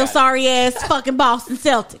 Just like your Got it. sorry ass fucking Boston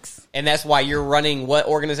Celtics. And that's why you're running what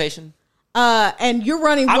organization? And you're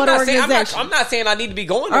running what organization? I'm not saying I need to be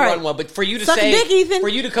going to All right. run one, but for you to Suck a say, dick, Ethan. for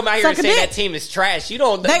you to come out here Suck and a say dick. that team is trash, you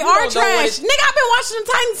don't. They you are don't know what trash. it's- Nigga, I've been watching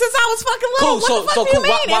the Titans since I was fucking little. Cool, What so- the fuck so do you cool.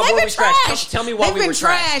 mean? Why And were they've we been trash? trash. Tell me why They've we been were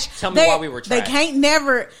trash. Tell me They- why we were They trash. can't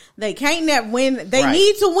never win. They Right.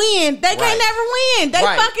 need to win. They Right. can't never win. They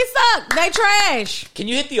Right. fucking suck. They trash. Can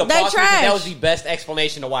you hit the They applause? Because trash. that was the best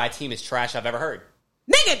explanation of why a team is trash I've ever heard.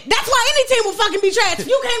 Nigga, that's why any team will fucking be trash. If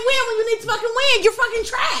you can't win when you need to fucking win, you're fucking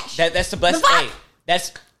trash. That's the best The fuck? thing.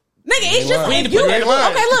 That's Nigga, it's just We need to if you, put that in a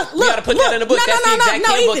book. okay. Look, We gotta put that in a book. No, That's no, the no, exact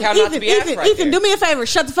no, handbook Ethan, how not to be asked right Ethan, there. do me a favor.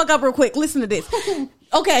 Shut the fuck up real quick. Listen to this.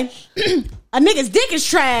 Okay, a nigga's dick is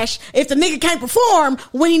trash if the nigga can't perform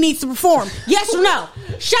when he needs to perform. Yes or no?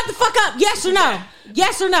 Shut the fuck up. Yes or no?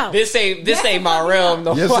 Yes or no? this ain't my realm.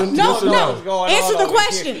 No, Yes or- no, yes or no. no? What's going Answer on the over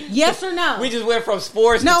question. here? Yes or no? We just went from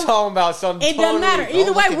sports No. to talking about something. It doesn't matter. totally-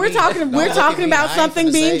 Either way, look at we're me. talking. Don't We're look talking at me. about I ain't something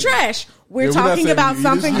finna being say trash. We're Yeah, we're not talking saying about you.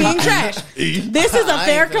 something being trash. This is a I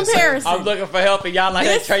fair ain't finna say- comparison. I'm looking for help, and y'all like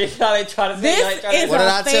This- y'all ain't trying to say. this y'all ain't trying to is What a did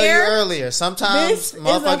I tell you fair- earlier? this Sometimes is a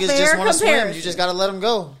motherfuckers fair just want to swim. comparison. You just got to let them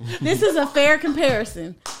go. This is a fair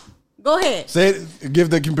comparison. Go ahead. Say it, give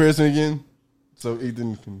the comparison again, so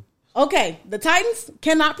Ethan can. Okay, the Titans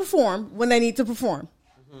cannot perform when they need to perform.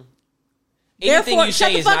 Anything Therefore, you shut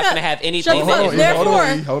say the is fuck not up. going to have Shut anything. the Hold fuck on, up. E, Therefore,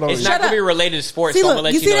 hold on. It's shut not going to up. be related to sports. See, so I'm look, gonna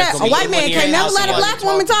let you you see know that? it's A gonna white be man when can't you're never in let a house black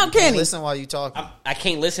while woman talk, can he? Listen while you talk. I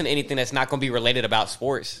can't listen to anything that's not going to be related about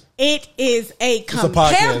sports. It is a a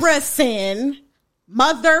podcast. comparison,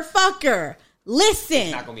 motherfucker. Listen.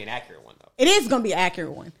 It's not going to be an accurate one though. It is going to be an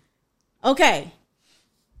accurate one. Okay.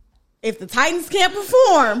 If the Titans can't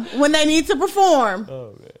perform when they need to perform,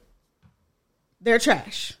 they're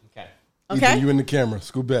trash. Okay. Okay? Ethan, you in the camera.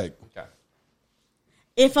 Scoot back. Okay.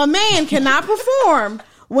 If a man cannot perform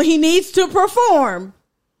when he needs to perform,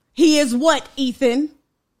 he is what, Ethan?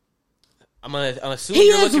 I'm gonna assume He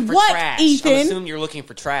you're is looking for what, trash. Ethan? I'm assuming you're looking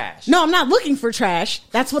for trash. No, I'm not looking for trash.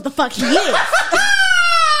 That's what the fuck he is.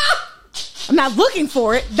 I'm not looking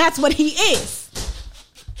for it. That's what he is.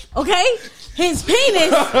 Okay? His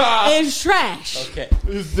penis is trash. Okay.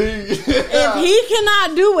 If he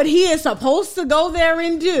cannot do what he is supposed to go there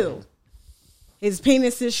and do, his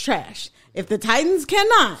penis is trash. If the Titans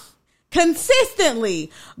cannot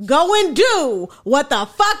consistently go and do what the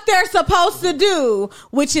fuck they're supposed to do,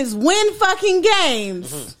 which is win fucking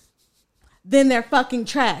games, then they're fucking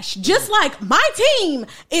trash. Just like my team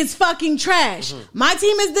is fucking trash. My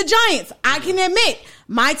team is the Giants. I can admit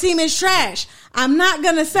my team is trash. I'm not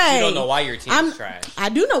gonna say You don't know why your team is trash. I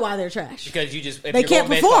do know why they're trash. Because you just if They you're can't going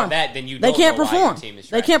based perform. on that, then you They don't can't know why perform. your team is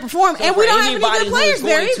They trash. can't perform, So and we for don't have any anybody good who players is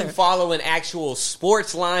there going either. to follow an actual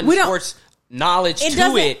sports line, We don't- sports knowledge It to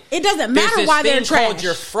doesn't- it. it doesn't there's matter this why they're thing called trash.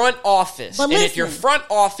 your front office, But and if your listen. front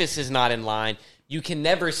office is not in line, you can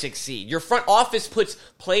never succeed. Your front office puts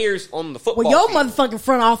players on the football Well, your field, motherfucking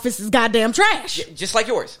front office is goddamn trash. just like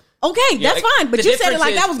yours. Okay, Yeah, that's fine, but the you said it difference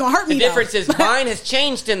like is- that was gonna hurt me. The difference though. is mine has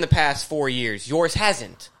changed in the past 4 years. Yours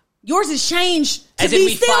hasn't. Yours has changed to As in, be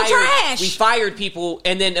we still fired, trash. we fired people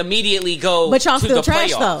and then immediately go But y'all to still the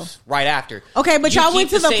trash, playoffs though. right after. Okay, but You y'all keep went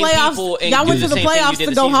to the same playoffs. people and Y'all do went to the same thing you playoffs did to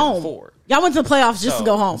the go season home. before. Y'all went to the playoffs just to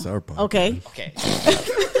go home. That's our point. Okay. Okay.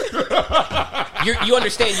 You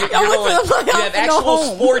understand? You're Y'all went going, to the playoffs you have to go actual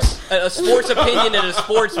home. a sports opinion and a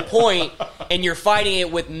sports point, and you're fighting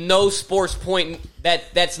it with no sports point.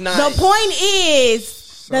 That's not. The point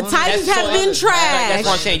is the Titans That's have so- been That's trash.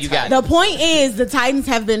 what I'm saying. You got The it. point is the Titans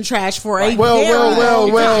have been trash for a Well, very long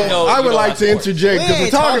time. know- I you would know like our to sports. interject We because we're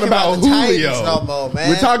ain't talking about the Titans Julio. no more, man.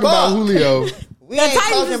 We're talking about Fuck. Julio. We The ain't Titans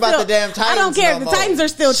talking are about still- the damn Titans. I don't care. No The more. Titans are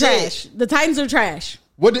still Shit. trash. The Titans are trash.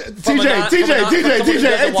 What From a TJ, non- from someone who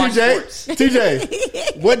doesn't watch sports.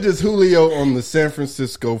 TJ, what does Julio on the San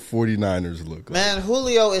Francisco 49ers look like? Man,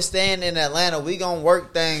 Julio is staying in Atlanta. We gonna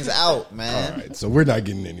work things out, man. All right, so we're not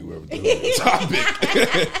getting anywhere with the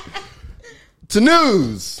topic. To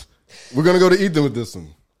news. We're going to go to Ethan with this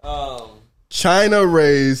one. China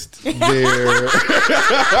raised their... The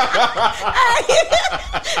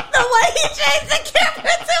way he changed the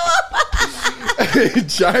camera to him.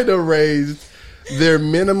 China raised their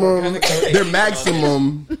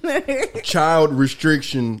maximum child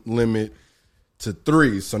restriction limit to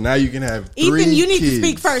 3. So now you can have 3 Ethan, you need kids. to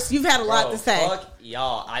speak first. You've had a lot Bro, to say. Fuck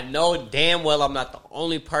y'all. I know damn well I'm not the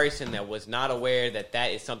only person that was not aware that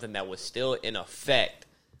that is something that was still in effect.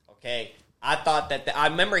 Okay? I thought that I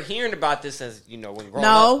remember hearing about this as, when growing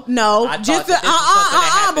up. No. I thought Just that this was something that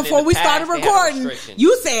happened in before the we past. started They had recording, restrictions.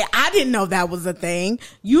 you said I didn't know that was a thing.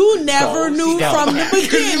 You never knew from the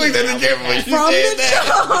beginning. From the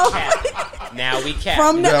jump. Now we cap.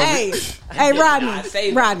 From the Yeah, hey, did not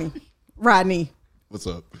say Rodney, that. Rodney. What's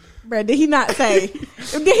up? Bro, did he not say? Did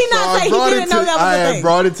he not say he didn't know that I was a had thing?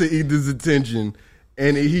 brought it to Ethan's attention,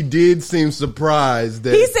 and he did seem surprised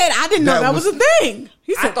that He said I didn't know that was a thing.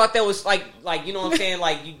 He I said thought that was like you know what I'm saying,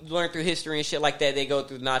 like you learn through history and shit like that. They go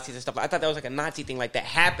through Nazis and stuff. I thought that was like a Nazi thing, like that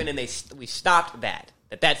happened, and we stopped that.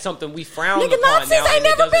 That's something we frown nigga, upon Nazis now. ain't and it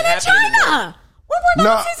never doesn't been in happen anymore. China. When were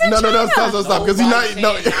Nazis in China? No, stop. Because he's not. No,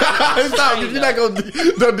 Nobody said stop. China. You're not going to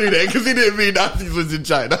don't do that because he didn't mean Nazis was in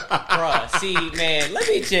China. Bruh, see, man, let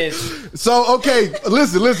me just. So, okay,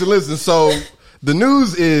 listen. So, the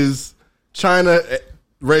news is China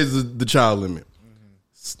raises the child limit.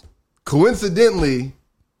 Coincidentally,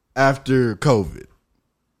 after COVID,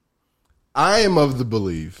 I am of the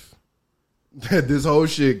belief that this whole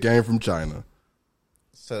shit came from China.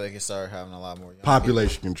 So they can start having a lot more young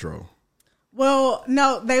Population control. Well,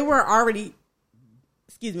 no, they were already.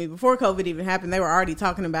 Excuse me. Before COVID even happened, they were already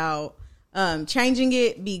talking about changing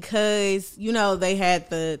it because they had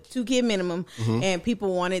the 2-kid minimum, and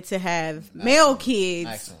people wanted to have male kids,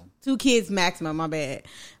 Maximum. 2 kids maximum. My bad,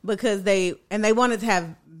 because they wanted to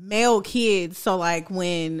have male kids. So like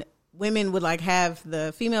when women would like have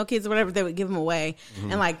the female kids or whatever, they would give them away,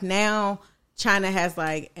 and like now. China has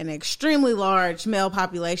like an extremely large male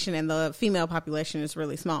population and the female population is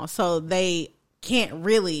really small. So they can't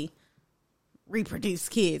really reproduce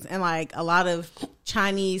kids. And like a lot of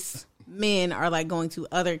Chinese men are like going to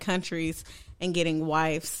other countries and getting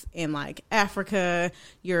wives in like Africa,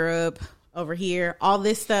 Europe, over here, all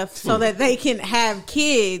this stuff so that they can have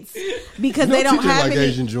kids because they don't have like any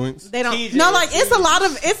Asian joints. They don't. No, like it's a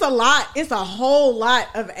whole lot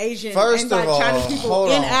of Asian First and of like all, Chinese people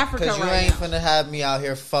hold in on, Africa because you right ain't now. finna have me out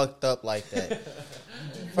here fucked up like that.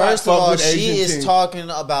 First of fuck all, with she Asian is team. talking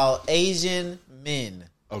about Asian men.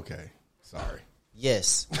 Okay, sorry.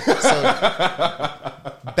 Yes. So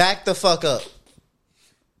back the fuck up.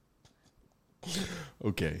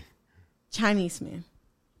 Okay. Chinese men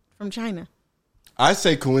from China. I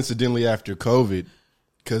say coincidentally after COVID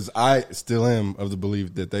because I still am of the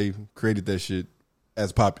belief that they created that shit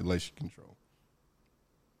as population control.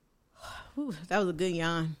 Whew, that was a good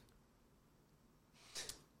yawn.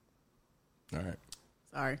 All right.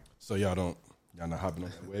 Sorry. So y'all not hopping on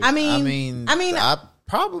that wave? I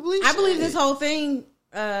probably. I believe this whole thing.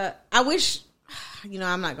 I wish,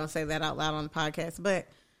 I'm not going to say that out loud on the podcast, but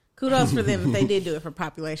kudos for them if they did do it for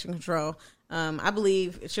population control. I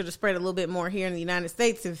believe it should have spread a little bit more here in the United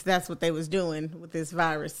States if that's what they was doing with this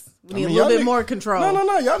virus. We need a little bit more control. No.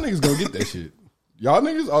 Y'all niggas gonna get that shit. Y'all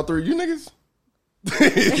niggas, all three of you niggas.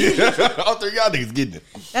 All three of y'all niggas getting it.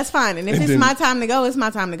 That's fine. And if it's my time to go, it's my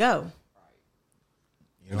time to go.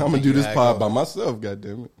 I'm gonna do this pod by myself,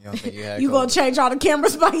 goddammit. You don't think you had You COVID? gonna change all the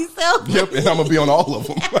cameras by yourself? Yep, and I'm gonna be on all of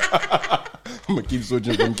them. I'm gonna keep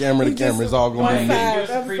switching from camera to camera. It's all gonna be me. Here's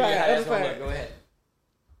the preview of how that's gonna look. Go ahead.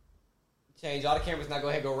 Change all the cameras. Now go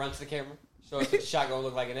ahead, go run to the camera. Show us what the shot gonna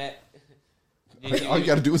look like in that. All you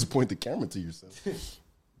gotta do is point the camera to yourself.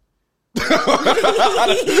 See,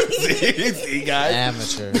 guys.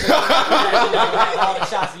 Amateur. All the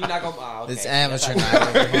shots. You're not gonna. Oh, okay. It's amateur night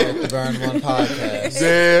over here at the Burn One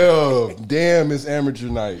podcast. Damn, it's amateur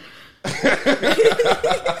night.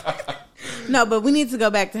 No, but we need to go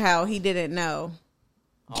back to how he didn't know.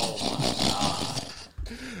 Oh my god.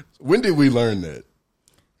 When did we learn that?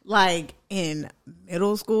 Like in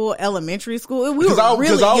middle school, elementary school. We were Because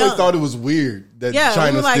really I always young. thought it was weird that Yeah,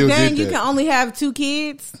 China we were like, still dang, did you that. can only have 2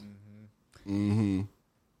 kids. Mm-hmm.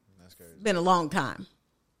 That's crazy. It's been a long time.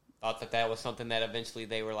 Thought that was something that eventually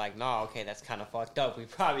they were like, no, okay, that's kind of fucked up. We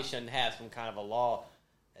probably shouldn't have some kind of a law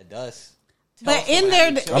that does. But in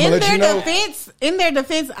their defense,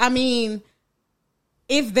 defense, I mean,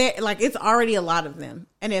 if they like, it's already a lot of them,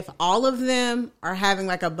 and if all of them are having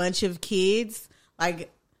like a bunch of kids,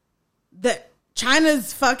 like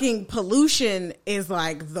China's fucking pollution is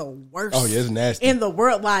like the worst. Oh yeah, it's nasty in the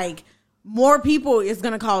world. Like more people is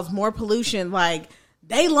gonna cause more pollution. Like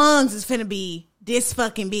they lungs is finna be this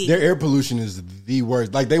fucking big. Their air pollution is the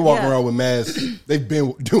worst. Like they walk around with masks. They've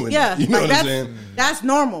been doing it. You know like what I'm saying? That's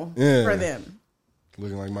normal for them.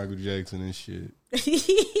 Looking like Michael Jackson and shit.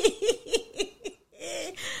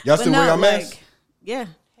 Y'all still But wear your no, mask? like, yeah.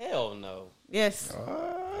 Hell no. Yes.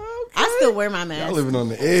 Okay. I still wear my mask. Y'all living on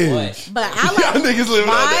the edge. But I like Y'all niggas living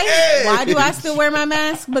on the edge. Why do I still wear my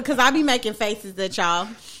mask? Because I be making faces at y'all.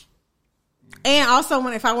 And also,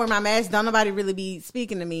 if I wear my mask, don't nobody really be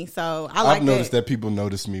speaking to me. So I've noticed that people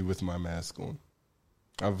notice me with my mask on.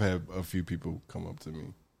 I've had a few people come up to me.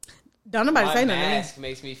 Don't nobody My say nothing to me. mask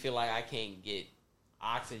makes me feel like I can't get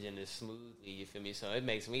oxygen as smoothly. You feel me? So it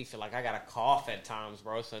makes me feel like I got to cough at times,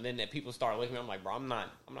 bro. So then that people start looking at me, I'm like, bro, I'm not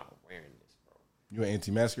wearing this, bro. You an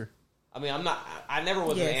anti-masker? I mean, I'm not. I never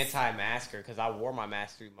was Yes. an anti-masker because I wore my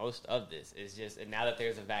mask through most of this. It's just, and now that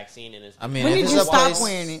there's a vaccine and it's I mean, When if did it's you a stop place-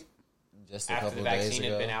 wearing it? Just a after couple the days vaccine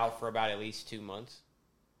ago. had been out for about at least 2 months.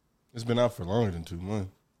 It's been out for longer than 2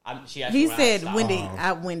 months. She asked He me when I said, stopped.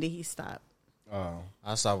 when did he stop? Oh,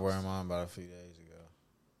 I stopped wearing mine about a few days ago.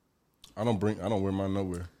 I don't wear mine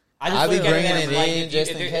nowhere. I be look at bringing as it like, in if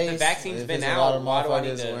just if in the case. vaccine's If been there's a lot out, of why do I need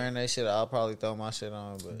motherfuckers to? wearing that shit, I'll probably throw my shit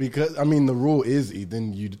on. But Because I mean, the rule is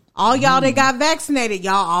then you. All y'all that got vaccinated,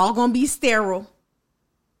 y'all all gonna be sterile.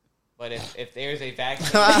 But if there's a vaccine,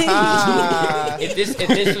 if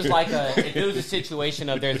this was like if it was a situation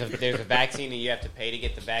of there's a vaccine and you have to pay to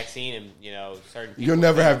get the vaccine, and certain people You'll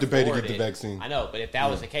never can't have to pay to afford get the it. vaccine. I know, but if that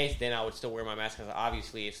was the case, then I would still wear my mask because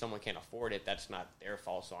obviously, if someone can't afford it, that's not their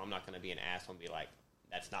fault. So I'm not going to be an asshole and be like,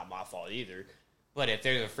 that's not my fault either. But if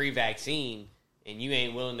there's a free vaccine and you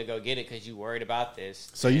ain't willing to go get it because you worried about this,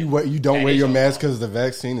 So you don't that wear is your your mask fault. because the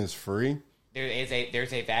vaccine is free?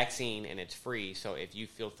 there's a vaccine and it's free. So if you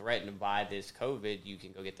feel threatened by this COVID, you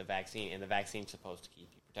can go get the vaccine, and the vaccine's supposed to keep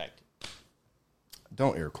you protected.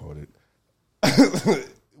 Don't air quote it.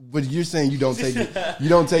 But you're saying you don't take it. You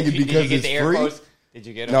don't take it Did you because get it's the air free. quotes? Did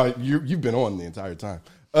you get them? No, you've been on the entire time.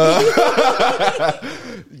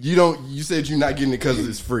 You don't. You said you're not getting it because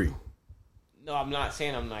it's free. No, I'm not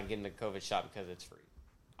saying I'm not getting the COVID shot because it's free.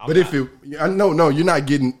 But if you're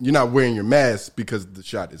not wearing your mask because the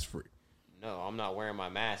shot is free. No, I'm not wearing my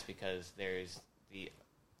mask because there's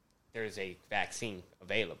a vaccine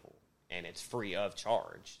available and it's free of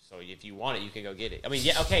charge. So if you want it, you can go get it. I mean,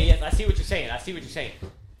 yeah, okay, yes, I see what you're saying.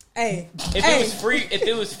 Hey,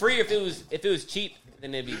 It was free, if it was cheap,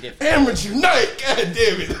 then it'd be different. Amateur night, god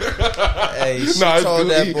damn it! Hey, she No, it's told cool.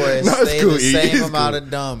 that boy No, it's stay cool. the same It's amount cool. of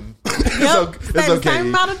dumb. It's say the okay. same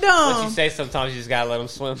amount of What you dumb. say sometimes you just gotta let them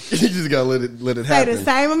swim. You just gotta let it Say happen. the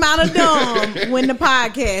same amount of dumb when the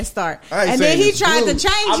podcast start. I ain't And then saying he it's tried blue. to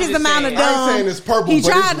change I'm his just amount of saying- dumb. I ain't saying it's purple, He but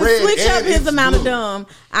tried it's to red switch up and his it's amount of blue. dumb.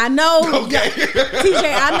 I know, Okay.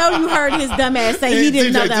 TJ, I know you heard his dumb ass say he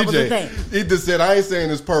didn't know that was a thing. He just said, I ain't saying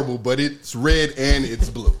it's purple, but it's red and it's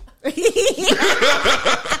blue.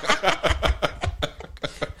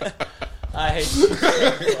 I hate you.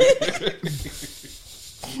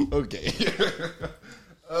 Okay.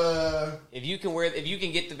 If you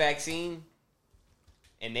can get the vaccine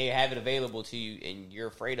and they have it available to you and you're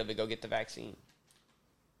afraid of it, go get the vaccine.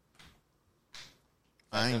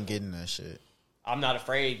 I ain't getting that shit. I'm not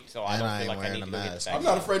afraid, so I And don't I feel ain't like I wearing need a to go get the mask. vaccine. I'm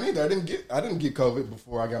not afraid either. I didn't get COVID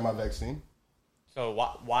before I got my vaccine. So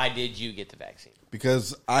why did you get the vaccine?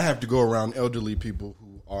 Because I have to go around elderly people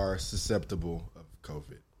who are susceptible of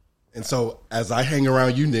COVID. And so as I hang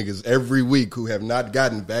around you niggas every week who have not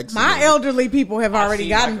gotten vaccinated. My elderly people have I've already seen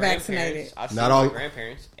gotten my grandparents- vaccinated. I've seen Not all- my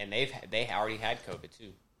grandparents, and they already had COVID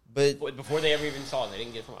too. But Before they ever even saw it, they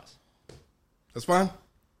didn't get it from us. That's fine.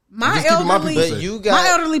 My Just keeping my elderly, people but safe. you got my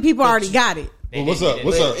elderly people already got it. They Well, what's didn't up? get it.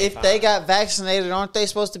 What's But up? if they got vaccinated, aren't they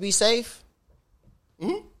supposed to be safe?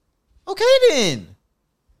 Mm-hmm. Okay then.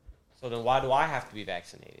 So then why do I have to be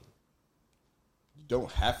vaccinated? You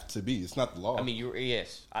don't have to be. It's not the law. I mean,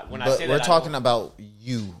 yes. When I But say we're that, talking about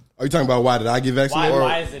you. Are you talking about why did I get vaccinated?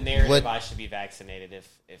 why is the narrative what- I should be vaccinated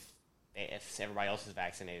if everybody else is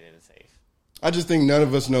vaccinated and safe? I just think none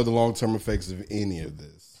of us know the long-term effects of any of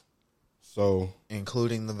this. So,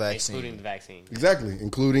 Including the vaccine. Including the vaccine. exactly,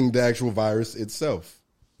 including the actual virus itself.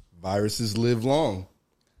 Viruses live long.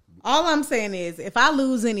 All I'm saying is, if I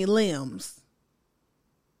lose any limbs,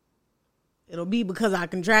 it'll be because I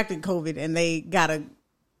contracted COVID and they gotta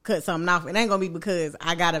cut something off. It ain't gonna be because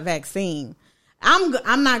I got a vaccine.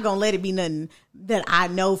 I'm not gonna let it be nothing that I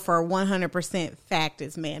know for 100% fact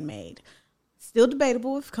is man made. Still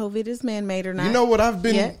debatable if COVID is man made or not. You know what I've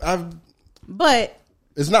been? Yeah. But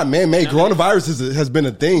It's not man-made. Coronavirus has been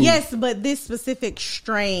a thing. yes, but this specific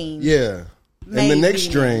strain. Yeah. And May the next be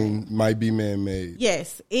strain might be man-made.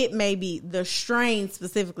 Yes, it may be the strain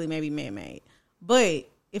specifically may be man made. But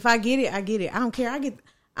if I get it, I get it. I don't care.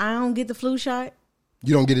 I don't get the flu shot.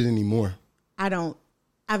 You don't get it anymore.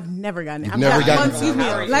 I've never gotten it. You've never gotten it. Excuse me.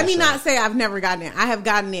 Alright. Let me not say I've never gotten it. I have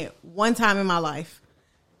gotten it one time in my life,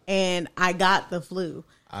 and I got the flu.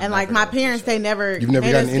 And like never my got the parents, they never. You've never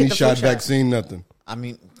made gotten us any get the flu shot, vaccine, nothing. I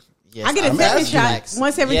mean, yes, I get a I'm second asking. shot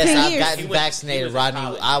once every 10 I've years. gotten He was vaccinated, in Rodney.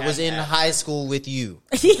 college. I You was had in to have high school with you.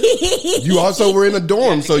 You also were in a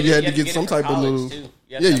dorm, so you had to get get some it for type of college, little. too.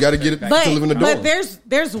 Yeah, You have you to got to have get it certificate. to live in a dorm. But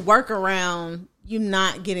there's work around you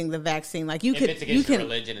not getting the vaccine. Like you If could, it's you against can, your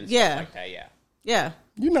religion and yeah, stuff like that, yeah. yeah.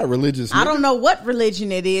 You're not religious. I nigga. don't know what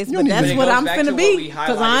religion it is, but don't that's even- what It goes I'm back to finna what be we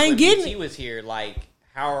because highlighted I ain't when getting BT it. was here. Like,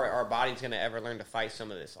 how are our bodies going to ever learn to fight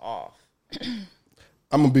some of this off?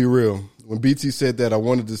 I'm gonna be real. When BT said that, I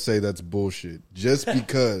wanted to say that's bullshit. Just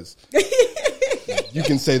because you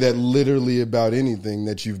can say that literally about anything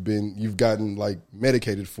that you've gotten like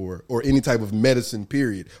medicated for or any type of medicine.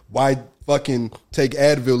 Period. Why fucking take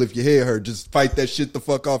Advil if your head hurt? Just fight that shit the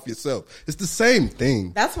fuck off yourself. It's the same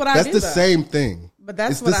thing. That's what I That's do, the though. same thing. But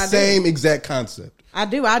that's it's what the I do. same exact concept. I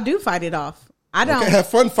do fight it off. I don't. Okay, have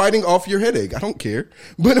fun fighting off your headache. I don't care.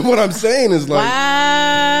 But what I'm saying is like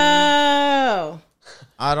Wow.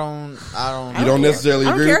 I don't you don't necessarily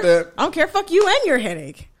I don't agree care. with that. I don't care. Fuck you and your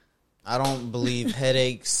headache. I don't believe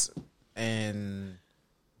headaches and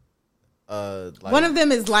like, One of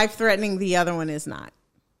them is life threatening. The other one is not.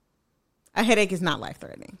 A headache is not life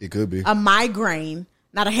threatening. It could be. A migraine,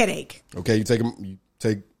 not a headache. Okay, you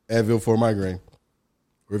take Advil for a migraine.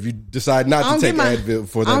 Or if you decide not I to don't take get my- Advil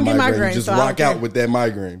for I that don't get migraine, migraines, just so I don't rock out care. with that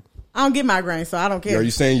migraine. I don't get migraines, so I don't care. Are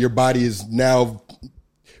you saying your body is now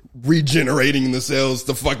regenerating the cells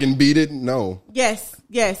to fucking beat it? No. Yes,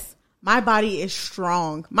 yes. My body is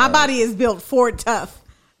strong. My body is built Ford tough.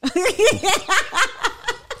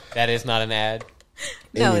 That is not an ad.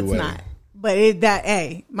 No, Anyway. it's not. But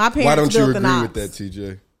hey, my parents Why don't you built agree an with ox. that,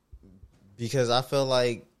 TJ? because I feel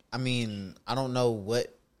like I don't know what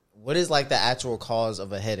is like the actual cause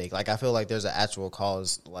of a headache. Like I feel like there's an actual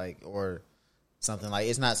cause, like or something like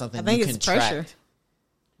it's not something I think you it's can pressure. track.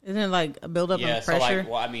 Isn't it like a buildup Yeah, of so pressure, like,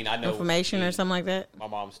 well, I mean, I know inflammation, or something like that? My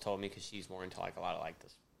mom's told me because she's more into like a lot of like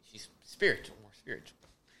this. She's more spiritual.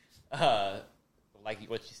 Like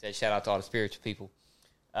what she said. Shout out to all the spiritual people.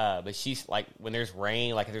 But she's like, when there's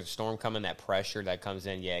rain, like if there's a storm coming, that pressure that comes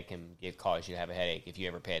in, yeah, it can cause you to have a headache. If you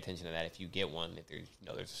ever pay attention to that, if you get one, if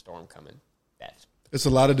there's a storm coming, that's It's a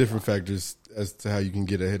lot of different factors as to how you can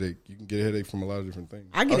get a headache. You can get a headache from a lot of different things.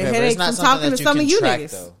 I get Okay, a but headache it's not from something talking that to you some can of you track,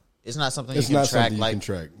 niggas. though. It's not something It's you can not track. something you Like can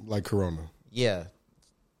track, like Corona. yeah,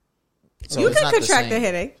 so You it's can not the contract same. a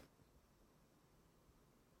headache.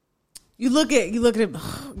 You look at a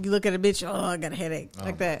bitch. Oh, I got a headache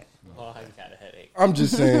like that. oh, I got a headache. I'm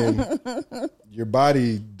just saying, your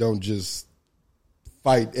body don't just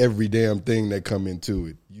fight every damn thing that come into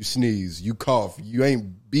it. You sneeze, you cough. You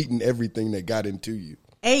ain't beating everything that got into you.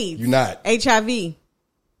 AIDS. You not. HIV.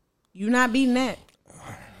 You not beating that.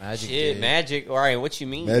 Magic. Shit, did. Magic. All right, what you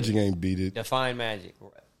mean? Magic ain't beat it. Define Magic.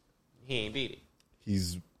 He ain't beat it.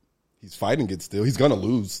 He's fighting it still. He's gonna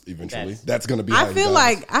lose eventually. That's gonna be. I feel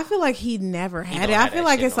like he never had it. don't I have feel that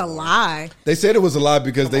like shit it's no a more. lie. They said it was a lie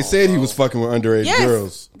because they said he was fucking with underage Yes,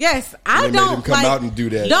 girls. yes. I they made don't him come like, out and do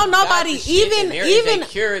that. Don't nobody Got the shit, and there is even a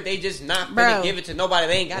cure. They just not Bro. gonna give it to nobody.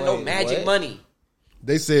 They ain't got no Wait, magic what? money.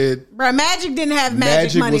 They said bro. Magic didn't have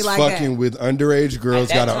magic money was like fucking that. with underage girls,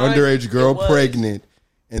 At got that an time, underage girl it was. pregnant,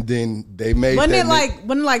 and then they made Wasn't that.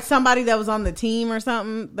 wasn't it like somebody that was on the team or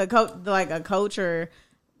something? The coach, like a coach or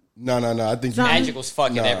No. I think Magic was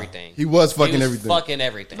fucking Nah. everything. He was fucking was everything. Fucking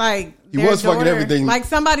everything. like He their was fucking daughter, everything. like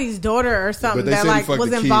somebody's daughter or something they that said he like fucked was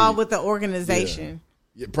the kid. involved with the organization.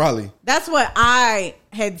 Yeah, probably. That's what I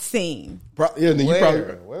had seen Yeah, then you probably.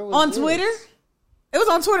 Where was on this? Twitter. It was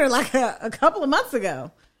on Twitter like a couple of months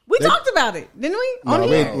ago. We They- talked about it, didn't we? No, On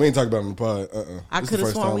we here? ain't talking about it on the pod. I This could the have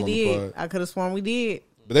first sworn time we on the did. pod. I could have sworn we did.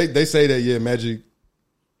 But they say that Magic.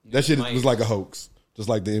 That shit was like a hoax, just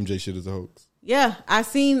like the MJ shit is a hoax. Yeah, I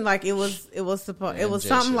seen like it was supposed. It was MJ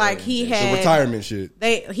something shit, like MJ he shit. The had retirement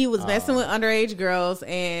shit. He was messing with underage girls,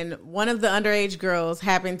 and one of the underage girls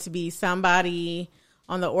happened to be somebody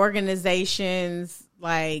on the organization's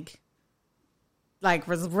like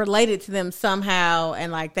was related to them somehow,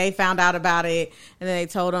 and like they found out about it, and then they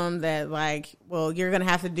told them that like, well, you're gonna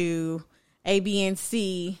have to do A, B, and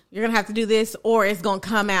C. You're gonna have to do this, or it's gonna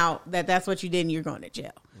come out that that's what you did, and you're going to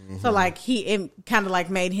jail. So like it kind of like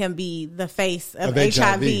made him be the face of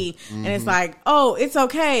HIV. And it's like, oh, it's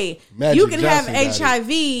okay. Magic you can Johnson have got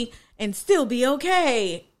HIV and still be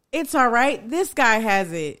okay. It's all right. This guy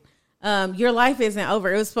has it. Your life isn't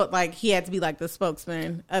over. It was like he had to be like the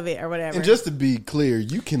spokesman of it or whatever. And just to be clear,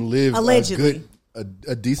 you can live Allegedly.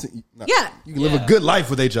 a decent. No, Yeah. you can live a good life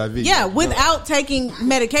with HIV. yeah, without taking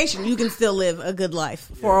medication, you can still live a good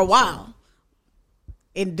life for a while,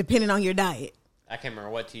 and depending on your diet. I can't remember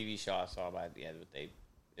what TV show I saw about it, but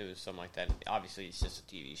it was something like that. Obviously, it's just a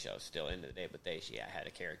TV show still end of the day, but she had a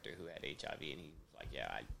character who had HIV, and he was like, yeah,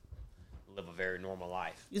 I live a very normal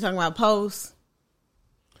life. You talking about Pose?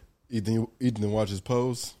 Ethan watches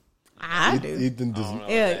Pose. I do. Ethan does.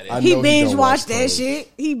 Yeah, I he know binge don't watched watch that Pose.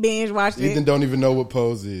 shit. He binge watched Ethan it. don't even know what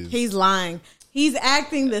Pose is. He's lying. He's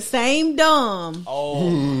acting the same dumb. Oh,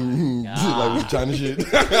 like with China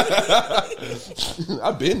shit.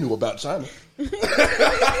 I've been knew about China.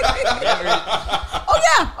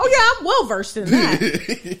 Oh yeah, I'm well versed in that.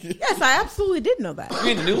 Yes, I absolutely did know that. you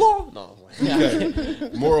mean the new law? No.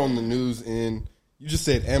 Okay. More on the news end. You just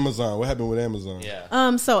said Amazon. What happened with Amazon?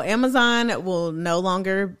 Yeah. So Amazon will no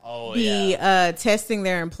longer be testing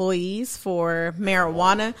their employees for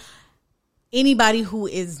marijuana. Anybody who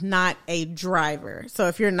is not a driver. So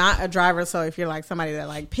if you're not a driver, so if you're like somebody that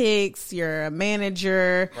like picks, you're a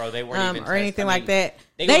manager, Bro, they weren't even or anything I like mean, that.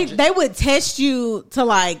 they They would just- they would test you to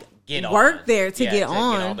like Get on. work there to Yeah, get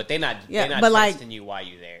on. but they're not. Yeah, they're not but, like- testing you while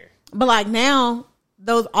you're there. But like now,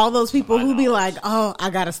 all those people my who be knowledge. like, oh, I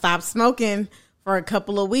gotta stop smoking for a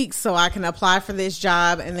couple of weeks so I can apply for this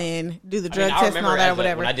job and then do the drug I test and all remember that or as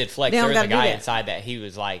whatever. when I did Flex, They there don't was a gotta do guy that. inside that he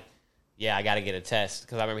was like, yeah, I got to get a test.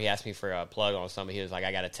 Because I remember he asked me for a plug on something. He was like,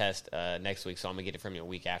 I got a test next week, so I'm going to get it from you a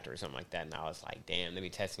week after or something like that. And I was like, damn, they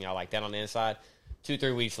be testing y'all like that on the inside.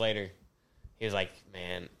 2-3 weeks later, he was like,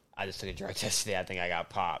 man, I just took a drug test today. I think I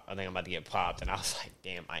got popped. I think I'm about to get popped. And I was like,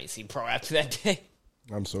 damn, I ain't seen pro after that day.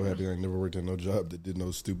 I'm so happy I ain't never worked at no job that did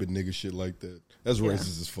no stupid nigga shit like that. That's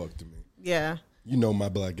racist as fuck to me. Yeah. You know my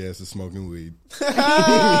black ass is smoking weed.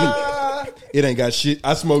 It ain't got shit.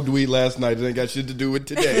 I smoked weed last night. It ain't got shit to do with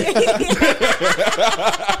today.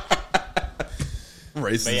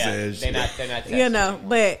 Racist But yeah, ass they're shit. not testing You know, anymore.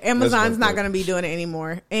 but Amazon's fucked not up. going to be doing it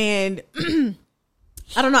anymore. And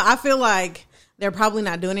I don't know. I feel like they're probably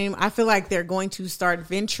not doing it anymore. I feel like they're going to start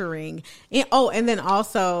venturing. And then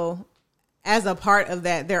also, as a part of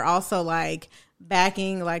that, they're also like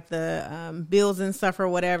backing like the bills and stuff or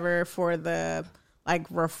whatever for the like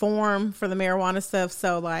reform for the marijuana stuff.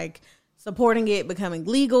 So like supporting it becoming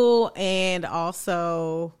legal, and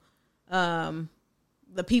also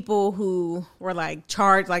the people who were like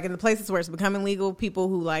charged, like in the places where it's becoming legal, people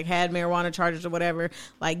who like had marijuana charges or whatever,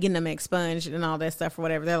 like getting them expunged and all that stuff or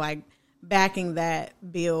whatever. They're like backing that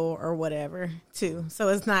bill or whatever too. So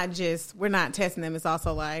it's not just, we're not testing them. It's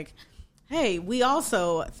also like, hey, we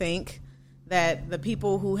also think that the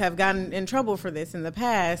people who have gotten in trouble for this in the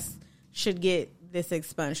past should get this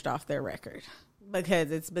expunged off their record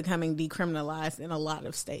because it's becoming decriminalized in a lot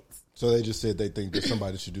of states. So they just said they think that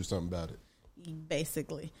somebody should do something about it.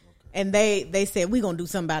 basically. And they said, we gonna do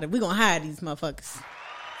something about it. We gonna hire these motherfuckers.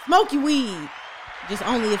 Smoke your weed. Just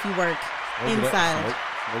only if you work inside.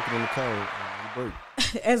 Smoke it in the car. You break.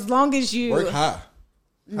 As long as you Work high.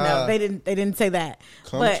 No, they didn't say that.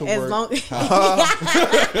 Come but to as work long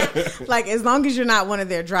like as long as you're not one of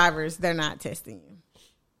their drivers, they're not testing you.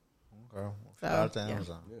 Okay. So, Shout out to yeah.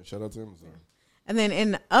 Amazon. Yeah, shout out to Amazon. And then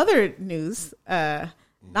in other news,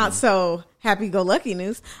 not so happy-go-lucky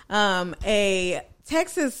news, a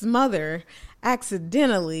Texas mother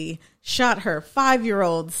accidentally shot her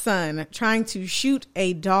 5-year-old son trying to shoot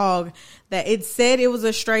a dog that it said it was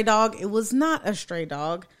a stray dog. It was not a stray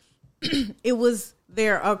dog. It was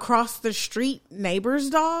their across the street neighbor's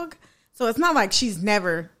dog. So it's not like she's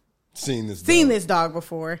never Seen this dog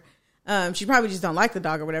before. She probably just don't like the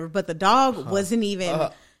dog or whatever. But the dog wasn't even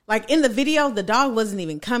like in the video. The dog wasn't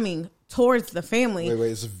even coming towards the family.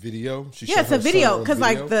 Wait, it's a video? Yeah, it's a video because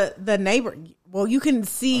like the neighbor. Well, you couldn't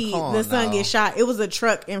see the son get shot. It was a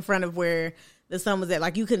truck in front of where the son was at.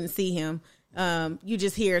 Like you couldn't see him. You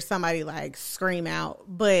just hear somebody like scream out,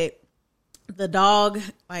 but the dog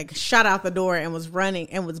like shot out the door and was running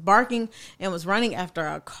and was barking and was running after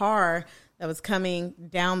a car that was coming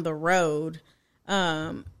down the road.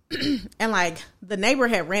 And like the neighbor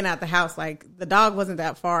had ran out the house. Like the dog wasn't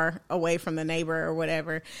that far away from the neighbor or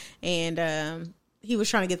whatever. And he was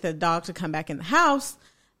trying to get the dog to come back in the house.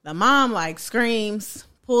 The mom like screams,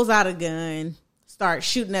 pulls out a gun, starts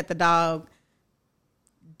shooting at the dog.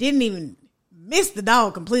 Didn't even miss the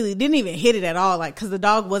dog completely. Didn't even hit it at all. Like, cause the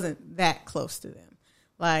dog wasn't that close to them.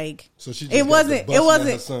 Like, so she just it wasn't.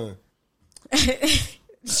 her son.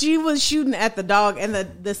 She was shooting at the dog, and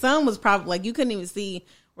the son was probably like you couldn't even see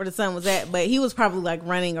where the son was at, but he was probably like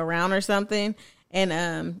running around or something.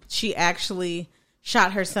 And she actually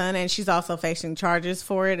shot her son, and she's also facing charges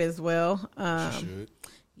for it as well. She should.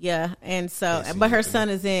 Yeah, and so, but her son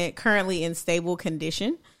is currently in stable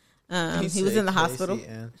condition. He was in the hospital.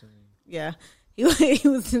 Yeah, he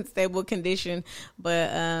was in stable condition, but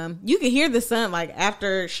you could hear the son like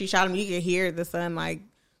after she shot him. You could hear the son like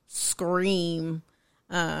scream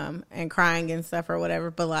and crying and stuff or whatever.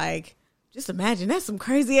 But like, just imagine that's some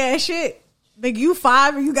crazy ass shit. Like you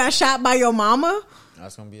 5 and you got shot by your mama.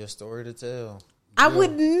 That's gonna be a story to tell. I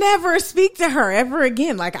would never speak to her ever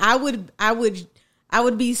again. Like I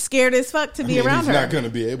would be scared as fuck to be around her. He's not going to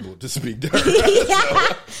be able to speak to her. Yeah.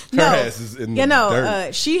 Her ass is in the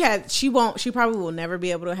dirt. She probably will never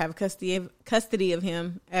be able to have custody of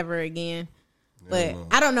him ever again. But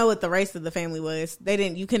I don't know what the race of the family was.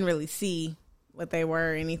 You couldn't really see what they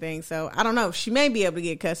were or anything. So I don't know. She may be able to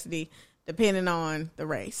get custody depending on the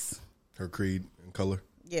race. Her creed and color.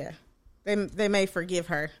 Yeah. They may forgive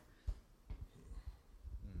her.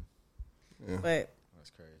 Yeah. But That's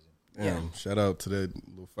crazy. Damn, shout out to that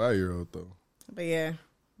little 5-year-old though. But yeah.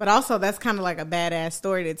 But also that's kind of like a badass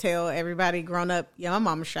story to tell everybody grown up. Yeah, my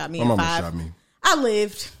mama shot me My at mama 5. shot me. I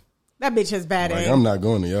lived. That bitch has bad Like, aim. I'm not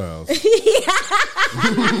going to your house. That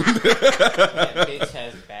bitch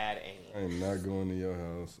has bad aim. I am not going to your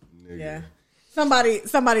house, nigga. Yeah.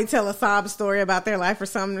 Somebody tell a sob story about their life or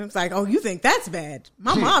something. It's like, oh, you think that's bad?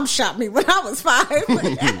 My mom shot me when I was 5.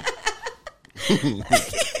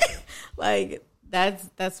 Like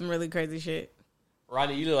that's some really crazy shit.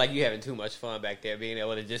 Rodney, you look like you having too much fun back there, being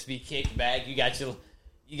able to just be kicked back. You got the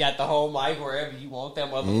whole mic wherever you want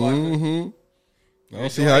that motherfucker. Mm-hmm. I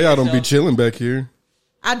don't see how y'all don't be chilling back here.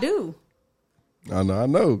 I do. I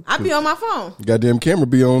know. I be on my phone. Goddamn camera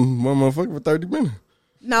be on one motherfucker for 30 minutes.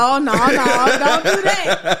 No, don't do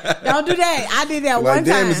that. Don't do that. I did that Like, one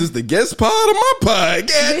damn, time. is this the guest pod or my pod?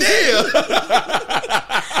 Goddamn.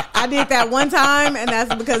 I did that one time, and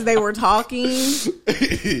that's because they were talking.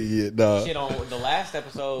 Yeah, nah. Shit on the last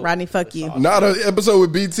episode. Rodney, fuck you. Not an episode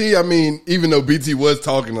with BT. I mean, even though BT was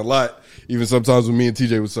talking a lot, even sometimes when me and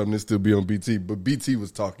TJ was something, it still be on BT. But BT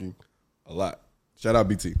was talking a lot. Shout out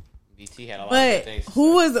BT. BT had a lot of But good things.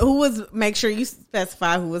 who was? Make sure you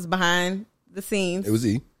specify who was behind the scenes. It was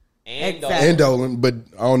E. And Exactly. And Dolan, but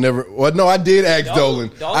I don't never. Well, no, I did ask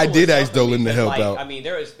Dolan. I did was ask Dolan to because, help like, out. I mean,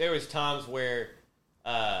 there was times where,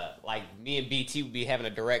 like me and BT would be having a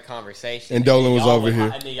direct conversation, And Dolan then was y'all over would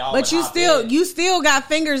here. and then y'all But would you hop still got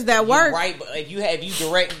fingers that in. work. Right? But if you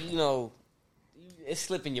direct, it's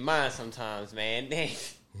slipping your mind sometimes, man.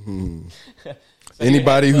 So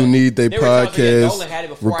Anybody yeah, who need their there were times when Dolan had it podcast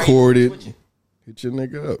before I even recorded, switched it. hit your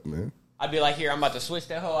nigga up, man. I'd be like, here, I'm about to switch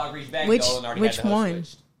that hoe. I reach back, Which Dolan already which had the hoe one?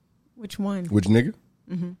 switched. Which one? Which nigga?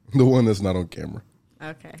 The one that's not on camera.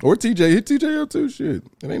 Okay, Or TJ. Hit TJ up too. Shit.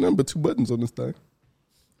 It ain't nothing but 2 buttons on this thing.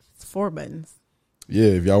 it's 4 buttons. Yeah,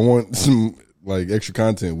 if y'all want some like extra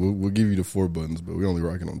content, we'll give you the 4 buttons, but we're only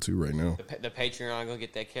rocking on 2 right now. The Patreon gonna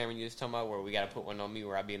get that camera you was talking about, where we gotta put one on me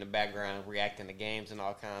where I be in the background reacting to games and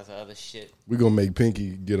all kinds of other shit. We're gonna make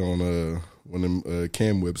Pinky get on one of them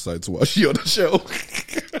cam websites while she on the show.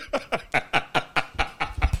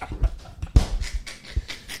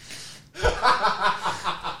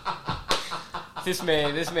 This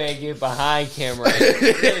man get behind camera and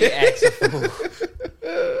really acts a fool.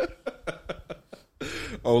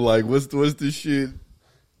 Oh, like what's this shit?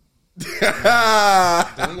 Do we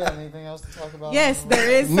got anything else to talk about? Yes, there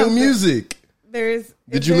is New something. music. There is.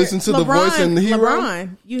 Did you listen to The Voice and the Hero?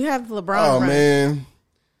 LeBron. You have LeBron. Oh run. man,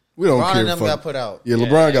 we don't LeBron care. and them got put out. Yeah,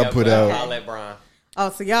 LeBron got put out. I'll let Bron. Oh,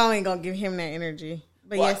 so y'all ain't gonna give him that energy.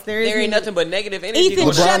 But Well, yes, there is. There ain't nothing but negative energy. Ethan,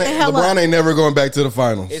 going shut on. the hell up. LeBron ain't never going back to the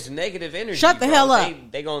finals. It's negative energy. Shut the bro. hell up.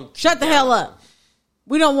 They gonna Shut the hell up.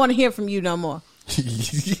 We don't want to hear from you no more.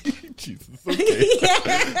 Jesus.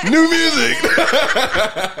 Okay. New music.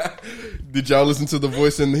 Did y'all listen to The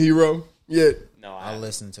Voice and the Hero yet? No, I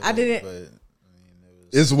listened to I it, didn't-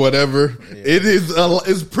 but It's whatever. It is.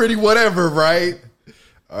 It's pretty whatever, right?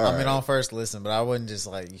 I mean, on first listen, but I wouldn't just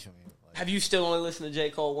like. You feel me? Like, Have you still only listened to J.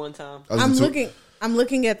 Cole one time? I'm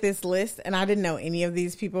looking at this list, and I didn't know any of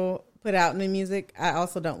these people put out new music. I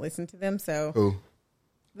also don't listen to them, so Who?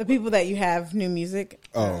 the people that you have new music.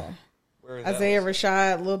 Oh. Where is that Isaiah list?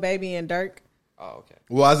 Rashad, Lil Baby, and Dirk. Oh, okay.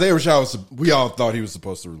 Well, Isaiah Rashad we all thought he was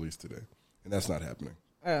supposed to release today, and that's not happening.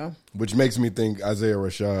 Oh, Which makes me think Isaiah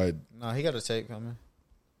Rashad, no, he got a tape coming.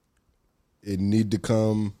 it need to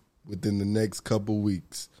come within the next couple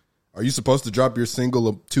weeks. Are you supposed to drop your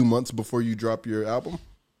single 2 months before you drop your album?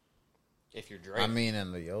 If you're Drake. I mean,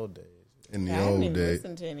 in the old days. In the I haven't old even days.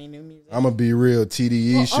 listened to any new music. I'm going to be real.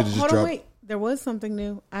 TDE should have just hold dropped. on, wait. There was something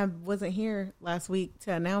new. I wasn't here last week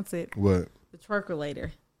to announce it. What? The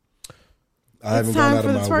Twerkulator. I haven't time gone out for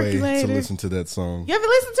of the my way to Twerkulator. listen to that song. You ever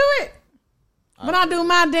listen to it? When I do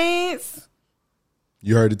my dance,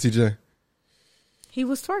 You heard it, TJ? he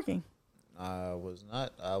was twerking. I was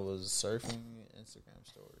not. I was surfing Instagram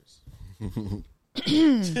stories.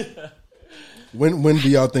 When do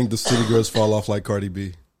y'all think the city girls fall off like Cardi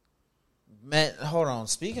B? Man, hold on.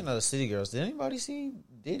 Speaking of the city girls, did anybody see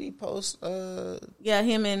Diddy post? Yeah,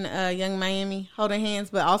 him and Young Miami holding hands.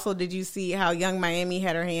 But also, did you see how Young Miami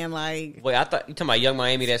had her hand like? Wait, I thought you talking about Young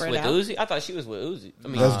Miami that's Spread with out. Uzi? I thought she was with Uzi. I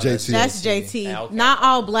mean, That's JT. That's JT. Yeah, okay. Not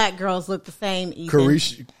all black girls look the same.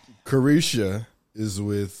 Ethan. Carisha is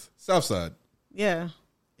with Southside. Yeah.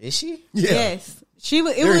 Is she? Yeah. Yes. She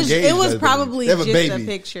was. It They're was. engaged, It was I probably believe. They have a just a baby.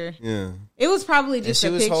 picture. Yeah. It was probably And just she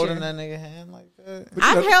a was picture. holding that nigga hand like that.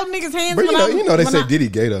 I've held niggas' hands. But when I, you know they when say I- Diddy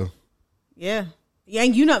gay though. Yeah. Yeah,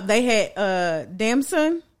 and you know they had Damn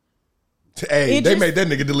Son. Hey, It they just- made that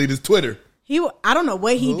nigga delete his Twitter. I don't know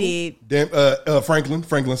what he did. Damn,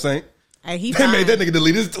 Franklin Saint. Hey, he They fine. made that nigga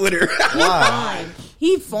delete his Twitter. Why?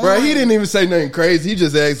 He fine. Bro, he didn't even say nothing crazy. He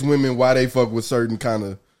just asked women why they fuck with certain kind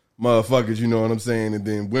of motherfuckers, you know what I'm saying? And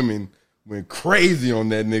then women went crazy on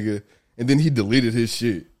that nigga, and then he deleted his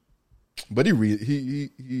shit. But he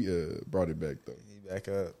brought it back though. He back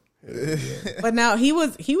up. But now he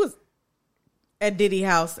was at Diddy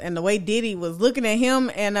house, and the way Diddy was looking at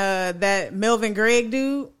him and that Melvin Gregg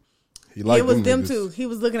dude, He liked it was them niggas. two. He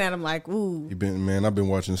was looking at him like, ooh. I've been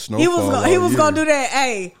watching Snowfall. He was all gonna year. do that.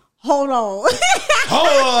 Hey, hold on.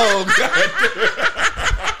 Oh, God.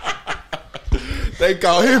 They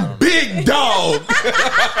call him Big Dog.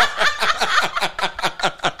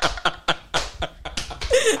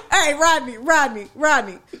 Hey, Rodney. I'm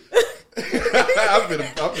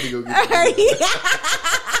finna go get Hey.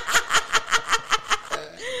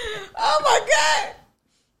 Oh my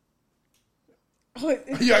God.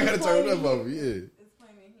 Yeah, I gotta turn it up over. Yeah.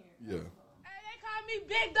 Yeah. They call me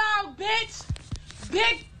Big Dog, bitch.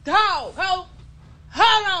 Big Dog, ho.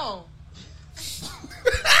 Hold on.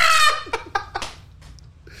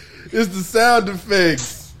 It's the sound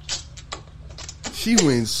effects. She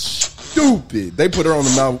went stupid. They put her on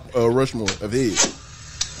the Mount Rushmore of head.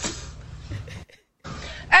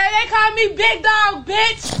 Hey, they call me Big Dog,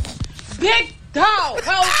 bitch. Big Dog,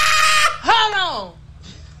 ho. Hold on.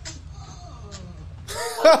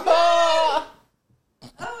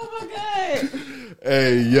 Oh my God.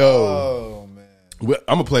 Hey, yo. Oh man.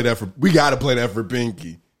 I'm gonna play that for. We gotta play that for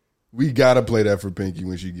Pinky. We gotta play that for Pinky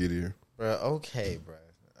when she get here. Bro, okay, bro.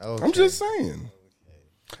 Okay. I'm just saying.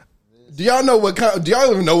 Do y'all know do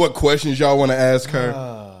y'all even know what questions y'all want to ask her?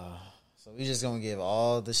 So we just gonna give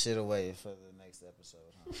all the shit away for the next episode,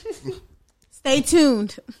 huh? Stay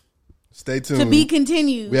tuned. Stay tuned. To be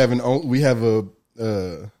continued. We have a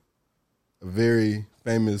very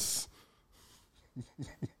famous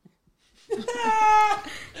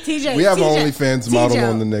TJ, We have TJ, an OnlyFans model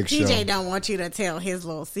on the next show. TJ don't want you to tell his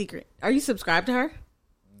little secret. Are you subscribed to her?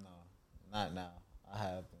 Not now. I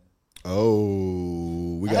have.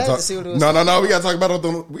 Oh, we I got had to talk. to see what it was No. talking We got to talk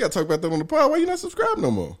about. We got to talk about that on the pod. Why you not subscribed no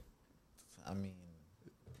more? I mean,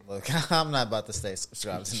 look, I'm not about to stay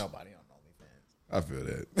subscribed to nobody on OnlyFans. I feel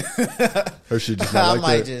that. Her shit just not I like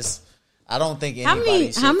might that. just. I don't think How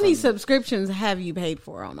anybody. many subscriptions have you paid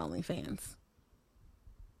for on OnlyFans?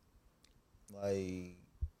 Like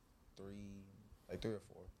 3 or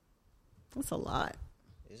 4. That's a lot.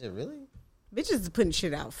 Is it really? Bitches is putting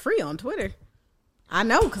shit out free on Twitter. I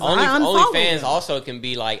know because I unfollow OnlyFans them. also can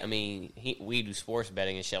be like, I mean, we do sports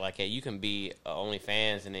betting and shit like that. You can be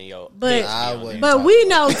OnlyFans and then But I but we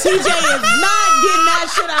know TJ is not getting that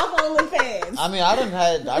shit off OnlyFans. I mean,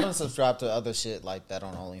 I done subscribe to other shit like that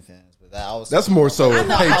on OnlyFans, but that I was. That's more so a I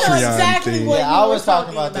know Patreon exactly thing. what Yeah, you I were was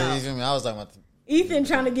talking talking about about. the. You feel me? I was talking about. Ethan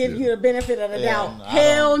trying to give you the benefit of the Yeah, doubt. no,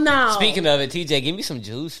 Hell no. Speaking of it, TJ, give me some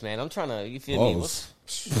juice, man. I'm trying to, you feel me? Pause.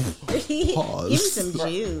 Give me some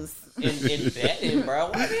juice. In betting, bro.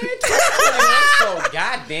 Why that's so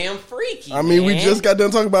goddamn freaky? I mean, we man. just got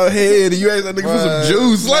done talking about head, and you asked that nigga for some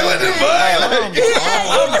juice. Like, what the fuck?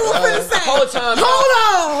 Whole time,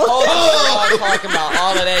 Hold on. I'm talking about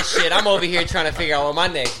all of that shit. I'm over here trying to figure out what my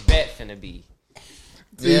next bet finna be.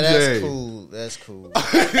 Yeah, that's TJ. cool. That's cool.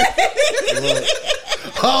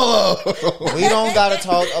 Hello. We don't got to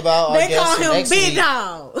talk about our They guests call for him next Big week.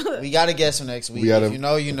 Dog. We got a guest for next week. We gotta- If you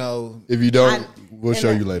know, you know. If you don't, we'll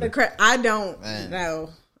show you later. I don't Man. know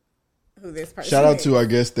who this person Shout out is. to our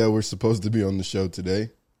guests that were supposed to be on the show today.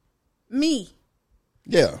 Me.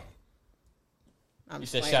 Yeah. I'm You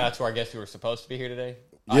said playing. shout out to our guests who were supposed to be here today.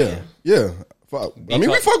 Yeah. Fuck. I mean,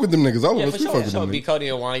 we fuck with them niggas. All Yeah, of for us, we sure. fuck with So them B niggas. Cody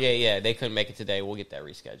and Wanye, yeah, they couldn't make it today. We'll get that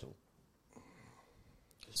rescheduled.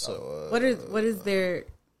 So What is their?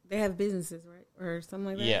 They have businesses, right, or something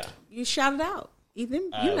like that. Yeah. You shout it out,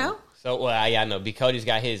 Ethan. You know, So, well, yeah, I know. B Cody's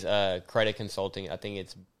got his credit consulting. I think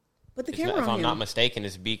it's, put the if camera I'm on not him. mistaken,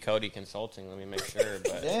 it's B Cody Consulting. Let me make sure.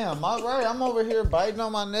 But damn, am I right? I'm over here biting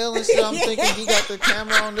on my nail and shit. I'm thinking he got the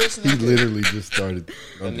camera on this. He literally just started.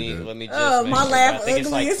 let me just. Oh, make my sure, but laugh I think it's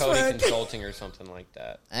ugly like as Cody fuck. Consulting or something like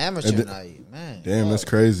that. Amateur night, man. Damn, that's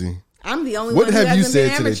crazy. I'm the only What one. who have you hasn't been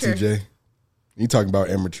said today, amateur. TJ? You talking about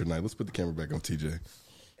amateur night? Let's put the camera back on TJ.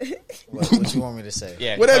 What you want me to say?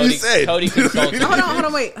 Yeah, What have you said? Cody Consulting. Hold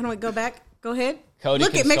on, wait. Go back. Go ahead. Cody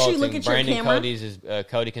Look at. Consulting. Make sure you look at your Brandon camera. Cody's is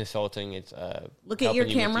Cody Consulting. It's Look at your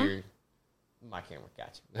helping you with camera. my camera,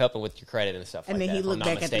 got you. Helping with your credit and stuff And like then that. he if I'm looked not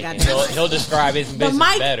back at the mistaken. goddamn- He'll describe his The business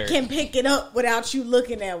mic better. can pick it up without you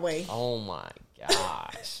looking that way. Oh my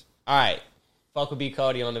gosh! All right, fuck with B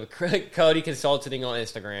Cody on the Cody Consulting on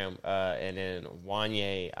Instagram, and then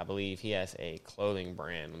Wanye, I believe he has a clothing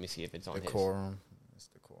brand. Let me see if it's on his. Decorum. It's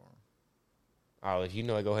Decorum. All right, if you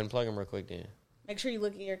know it, go ahead and plug him real quick then. Make sure you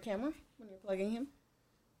look at your camera when you're plugging him.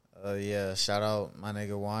 Yeah, shout out my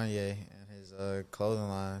nigga Wanye and his clothing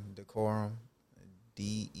line, Decorum.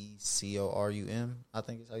 DECORUM, I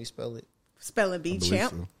think is how you spell it. Spelling bee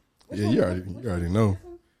champ. So. Yeah, you already know. You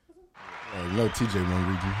already know TJ won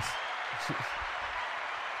regions.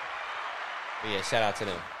 But yeah, shout out to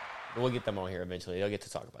them. We'll get them on here eventually. They'll get to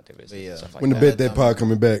talk about their business Yeah. and stuff like When the that. bet that pod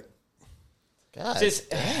coming back, God, Just,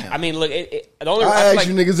 damn. I mean, look, the only I feel ask like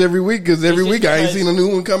you niggas every week because every It's just week I ain't because- seen a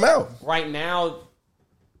new one come out. right now,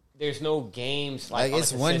 there's no games like on a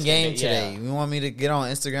it's one consistent game bit. today. Yeah. You want me to get on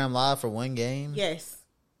Instagram Live for one game? Yes.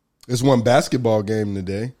 It's one basketball game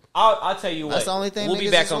today. I'll tell you what. That's the only thing We'll be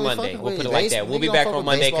niggas back is on really Monday. fucking We'll with. put it like Base- that. We'll niggas be don't back fuck on with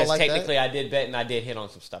Monday baseball because like that. technically I did bet and I did hit on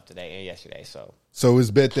some stuff today and yesterday. So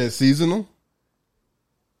is bet that seasonal?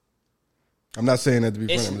 I'm not saying that to be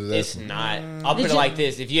funny. It's, I'm just it's asking. not. I'll put it like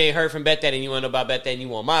this: if you ain't heard from Bet That and you want to know about Bet That and you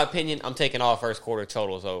want my opinion, I'm taking all first quarter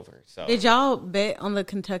totals over. So Did y'all bet on the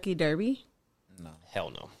Kentucky Derby? hell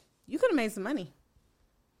no. You could have made some money.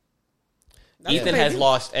 That's Ethan what they has do.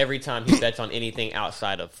 lost every time he bets on anything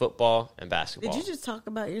outside of football and basketball. Did you just talk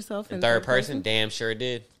about yourself in third person? Damn sure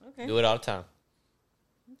did. Okay. Do it all the time.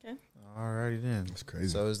 Okay. Alrighty then. That's crazy.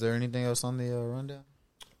 So is there anything else on the rundown?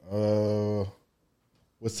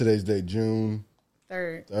 What's today's date? June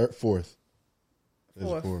Third. 4th.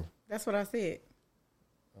 Fourth. That's what I said.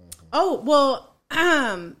 Oh, well,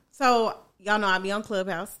 so y'all know I be on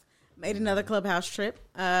Clubhouse. Made another Clubhouse trip.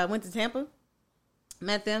 Went to Tampa.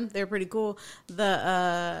 Met them. They're pretty cool.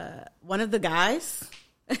 The one of the guys.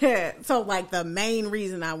 So like the main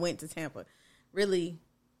reason I went to Tampa, really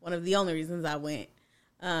one of the only reasons I went,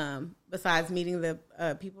 besides meeting the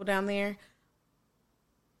people down there,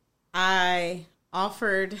 I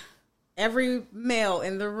offered every male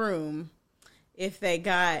in the room if they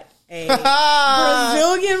got a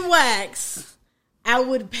Brazilian wax I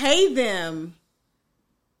would pay them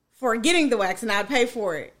for getting the wax, and I'd pay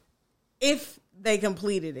for it if they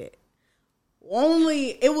completed it.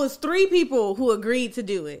 It was 3 people who agreed to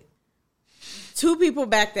do it. 2 people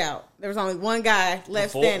backed out. There was only one guy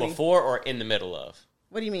left standing. Before or in the middle of?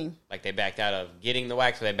 What do you mean? Like they backed out of getting the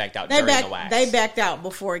wax, or they backed out during the wax? They backed out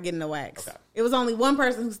before getting the wax. Okay. It was only one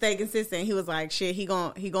person who stayed consistent. He was like, shit, he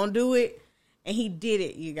gonna do it. And he did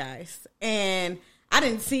it, you guys. And I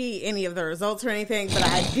didn't see any of the results or anything, but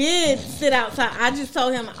I did sit outside. I just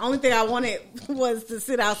told him the only thing I wanted was to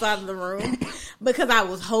sit outside of the room because I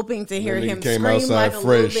was hoping to hear him came scream outside like a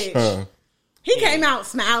fresh, little bitch. huh? He came out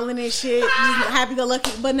smiling and shit, happy go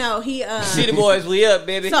lucky. But no, he City boys, we up,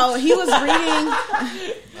 baby. So he was reading.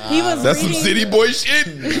 That's some city boy shit.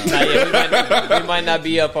 We might not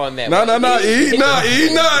be up on that.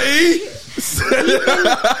 E.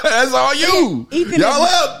 That's all you. Y'all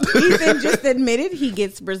up. Ethan just admitted he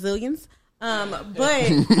gets Brazilians. But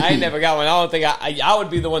I ain't never got one. I don't think I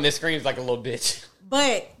would be the one that screams like a little bitch.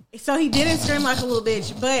 But so he didn't scream like a little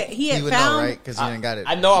bitch, but he had would found know, right? Because you didn't got it.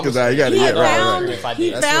 I know I'm because I got it. Yeah, right.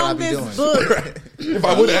 He found this book. If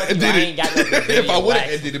I would have did I ain't got no it, if I would have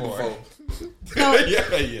wax did it for before. So,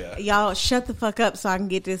 Yeah. y'all shut the fuck up so I can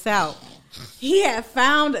get this out. He had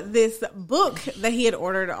found this book that he had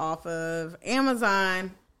ordered off of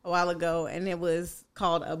Amazon a while ago, and it was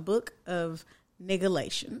called A Book of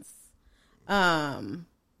Nigalations.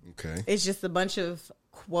 Okay. It's just a bunch of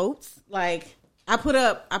quotes. Like I put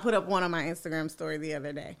up one on my Instagram story the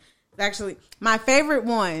other day. It's actually my favorite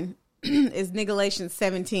one is Nigalations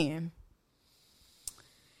 7:10,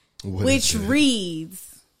 which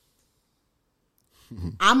reads,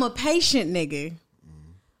 I'm a patient nigga,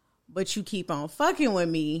 but you keep on fucking with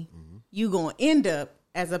me, you gonna end up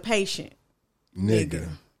as a patient nigga.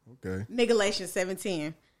 Okay. Nigalations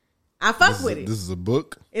 7:10. I fuck with it. This is a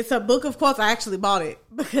book? It's a book of quotes. I actually bought it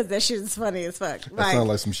because that shit is funny as fuck. That sounds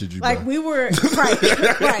like some shit you buy. Like we were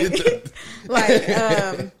right.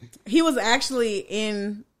 Like he was actually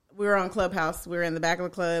we were on Clubhouse. We were in the back of the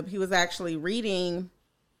club. He was actually reading.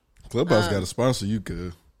 Clubhouse got a sponsor, you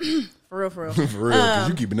could. For real. For real, because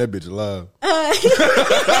you keeping that bitch alive.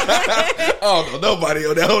 Oh, no, nobody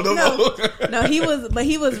on that. No, he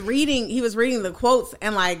was reading the quotes,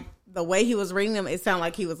 and like the way he was reading them, it sounded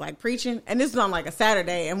like he was like preaching. And this was on like a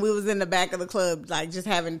Saturday, and we was in the back of the club, like just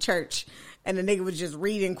having church, and the nigga was just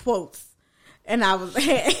reading quotes, and I was,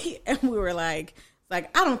 and we were like, I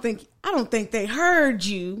don't think they heard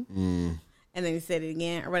you. And then he said it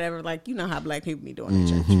again or whatever. Like, you know how black people be doing in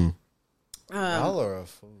church. Y'all are a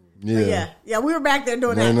fool. Yeah. We were back there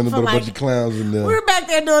doing that. Ain't nothing for but like, a bunch of clowns in there. we were back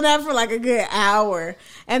there doing that for like a good hour,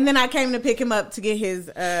 and then I came to pick him up to get his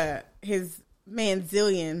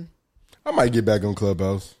manzillion. I might get back on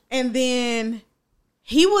Clubhouse. And then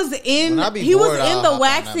he was in When I be he was bored, in I'll the hop on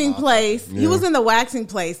waxing that place. Yeah. He was in the waxing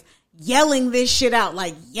place yelling this shit out,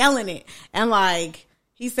 like yelling it, and like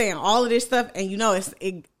he's saying all of this stuff, and you know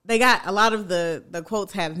they got a lot of the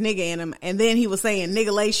quotes have nigga in them, and then he was saying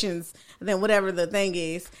niggalations, and then whatever the thing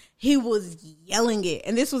is, he was yelling it,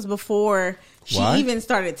 and this was before she even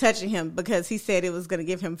started touching him because he said it was going to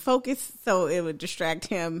give him focus, so it would distract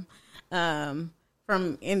him and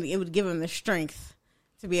it would give him the strength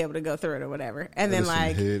to be able to go through it or whatever. And then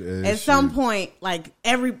like at some point, like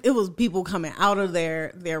it was people coming out of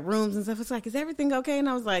their rooms and stuff. It's like, is everything okay? And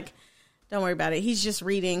I was like, don't worry about it. He's just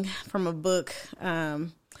reading from a book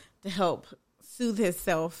to help soothe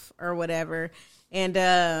himself or whatever. And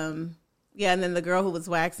and then the girl who was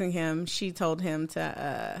waxing him, she told him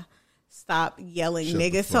to stop yelling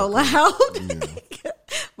nigga so loud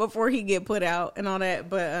before he get put out and all that.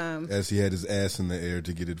 But as he had his ass in the air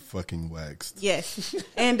to get it fucking waxed. Yes.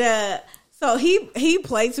 And so he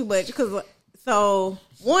played too much because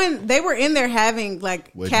one, they were in there having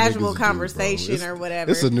like casual conversation or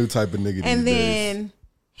whatever. It's a new type of nigga. And then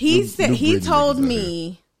he said he told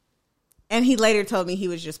me, and he later told me he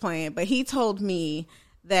was just playing, but he told me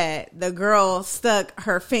that the girl stuck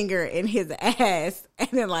her finger in his ass and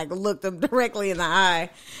then like looked him directly in the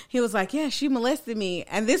eye. He was like, yeah, she molested me.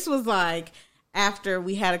 And this was like after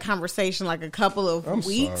we had a conversation like a couple of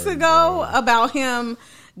weeks ago about him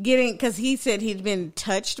getting, because he said he'd been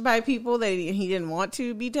touched by people that he didn't want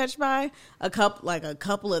to be touched by a couple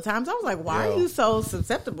of times. I was like, why are you so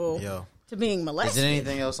susceptible to being molested? Is there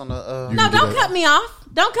anything else on the No, don't cut me off.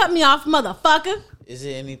 Don't cut me off, motherfucker. Is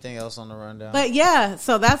there anything else on the rundown? But yeah,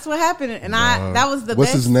 so that's what happened, and that was the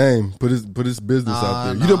What's best. his name? Put his business out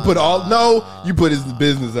there. You didn't put you put his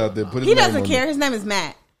business out there. Put his he name doesn't on care. it. His name is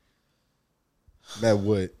Matt. Matt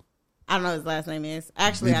what? I don't know what his last name is.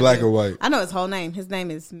 Actually, Be black or white? I know his whole name. His name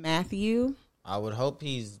is Matthew. I would hope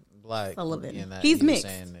he's black. Sullivan. in that He's he was mixed.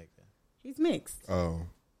 saying nigga. He's mixed. Oh,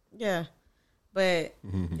 Yeah, but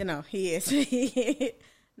you know he is.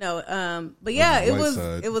 No, but yeah, On the it white was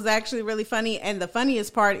side. it was actually really funny, and the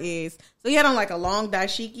funniest part is so he had on like a long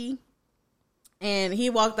dashiki, and he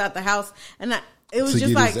walked out the house, and it was to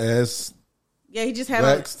just get like his ass yeah, he just had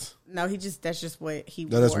waxed. no, that's just what he.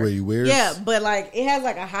 No, that's wore. what he wears? Yeah, but like it has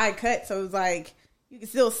like a high cut, so it was like you can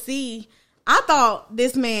still see. I thought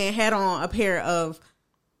this man had on a pair of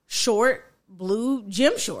short blue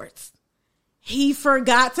gym shorts. He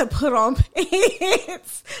forgot to put on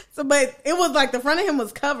pants. So, but it was like the front of him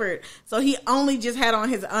was covered. So he only just had on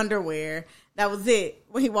his underwear. That was it.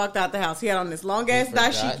 When he walked out the house, he had on this long ass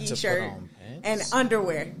forgot to dashiki put shirt on and pants?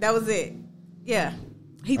 underwear. That was it. Yeah.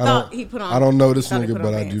 He thought he put on. I don't know this thought he nigga, put but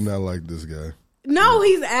on I pants. do not like this guy. No,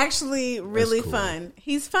 he's actually really cool. fun.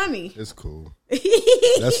 He's funny. It's cool.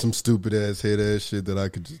 That's some stupid ass head ass shit that I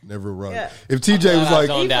could just never run. Yeah. If TJ was I like,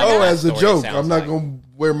 zoned out "Oh, that as a story, it joke, sounds I'm not like. gonna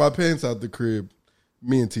wear my pants out the crib,"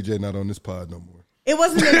 me and TJ not on this pod no more. It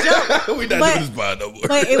wasn't a joke. We not but, doing this pod no more.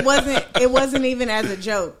 But it wasn't even as a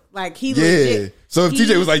joke. Like he Yeah. legit. So if he-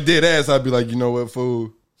 TJ was like dead ass, I'd be like, you know what,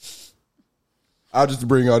 fool? I'll just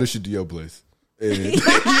bring all this shit to your place. And you need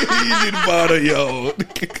to bother yo.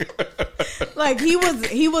 like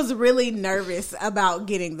he was really nervous about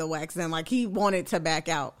getting the wax done. Like he wanted to back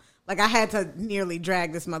out. Like I had to nearly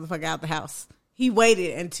drag this motherfucker out the house. He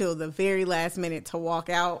waited until the very last minute to walk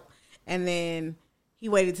out, and then he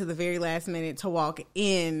waited till the very last minute to walk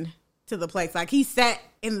in to the place. Like he sat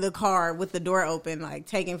in the car with the door open, like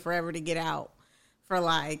taking forever to get out for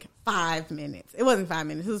like 5 minutes. It wasn't 5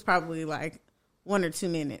 minutes. It was probably like 1 or 2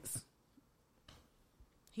 minutes.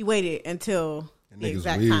 He waited until That the nigga's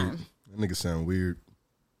exact weird. time. That nigga sound weird.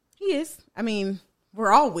 He is. I mean,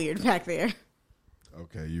 we're all weird back there.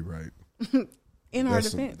 Okay, you right. In our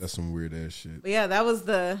That's defense. that's some weird ass shit. But yeah, that was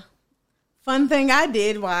the fun thing I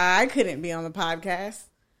did why I couldn't be on the podcast.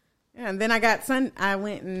 Yeah, and then I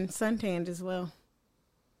went and suntanned as well.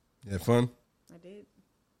 You had fun? I did.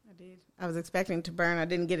 I was expecting to burn. I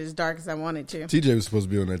didn't get as dark as I wanted to. TJ was supposed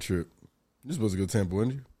to be on that trip. You're supposed to go to Tampa,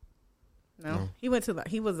 weren't you? No. He was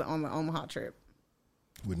on the Omaha trip.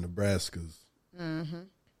 With Nebraska's. Mm-hmm.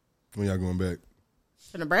 When y'all going back?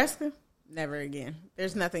 To Nebraska? Never again.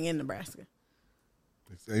 There's nothing in Nebraska.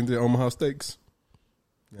 Ain't there Omaha steaks?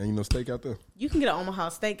 Ain't no steak out there? You can get an Omaha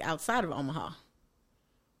steak outside of Omaha.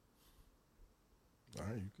 All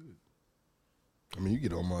right, you could. I mean, you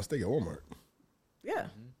get Omaha steak at Walmart. Yeah.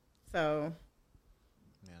 So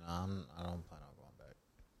Man, I don't plan on going back.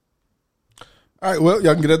 All right, well,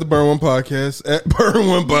 y'all can get at the Burn One Podcast, at Burn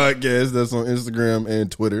One Podcast. That's on Instagram and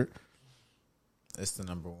Twitter. It's the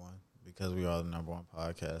number one because we are the number one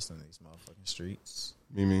podcast in these motherfucking streets.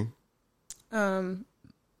 Mimi.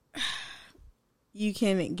 you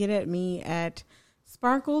can get at me at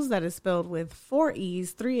Sparkles, that is spelled with 4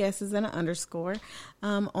 E's, 3 S's, and an underscore,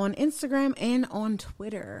 on Instagram and on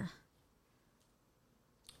Twitter.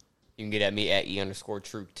 You can get at me at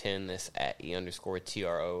E_Troop10. That's at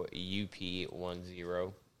E_TROUP10.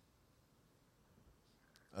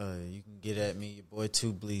 You can get at me, your boy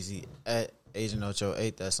Too Bleezy, at Agent Ocho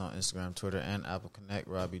 8. That's on Instagram, Twitter, and Apple Connect,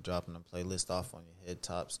 where I'll be dropping a playlist off on your head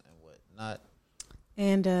tops and whatnot.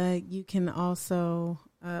 And you can also,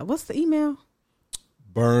 what's the email?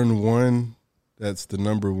 Burn One, that's the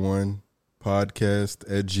number one, podcast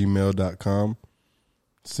at gmail.com.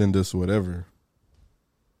 Send us whatever.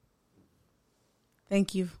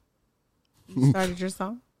 Thank you. You started your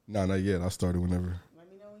song? No, not yet. I'll start it whenever. Let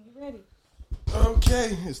me know when you're ready.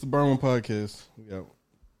 Okay, it's the Burn One Podcast. We out.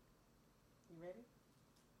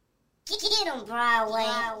 Get him, Broadway.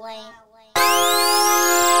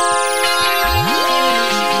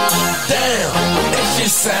 Damn, that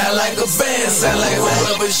shit sound like a band. Sound like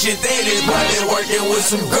whoever shit they did probably working with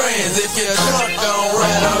some grands. If your trunk don't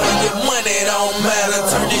rattle and your money don't matter,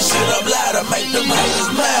 turn this shit up louder, make them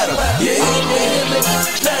haters matter. You hear me?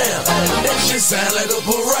 Damn, that shit sound like a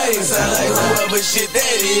parade. Sound like whoever shit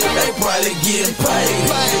they did, they probably getting paid.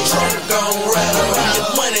 If your trunk don't rattle and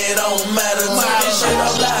your money don't matter, turn this shit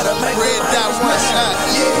up louder, make them haters matter.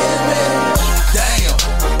 You hear me? Damn,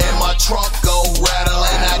 and my trunk go rattle,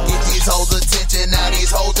 and I get these hoes attention. Now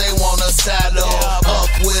these hoes they wanna saddle.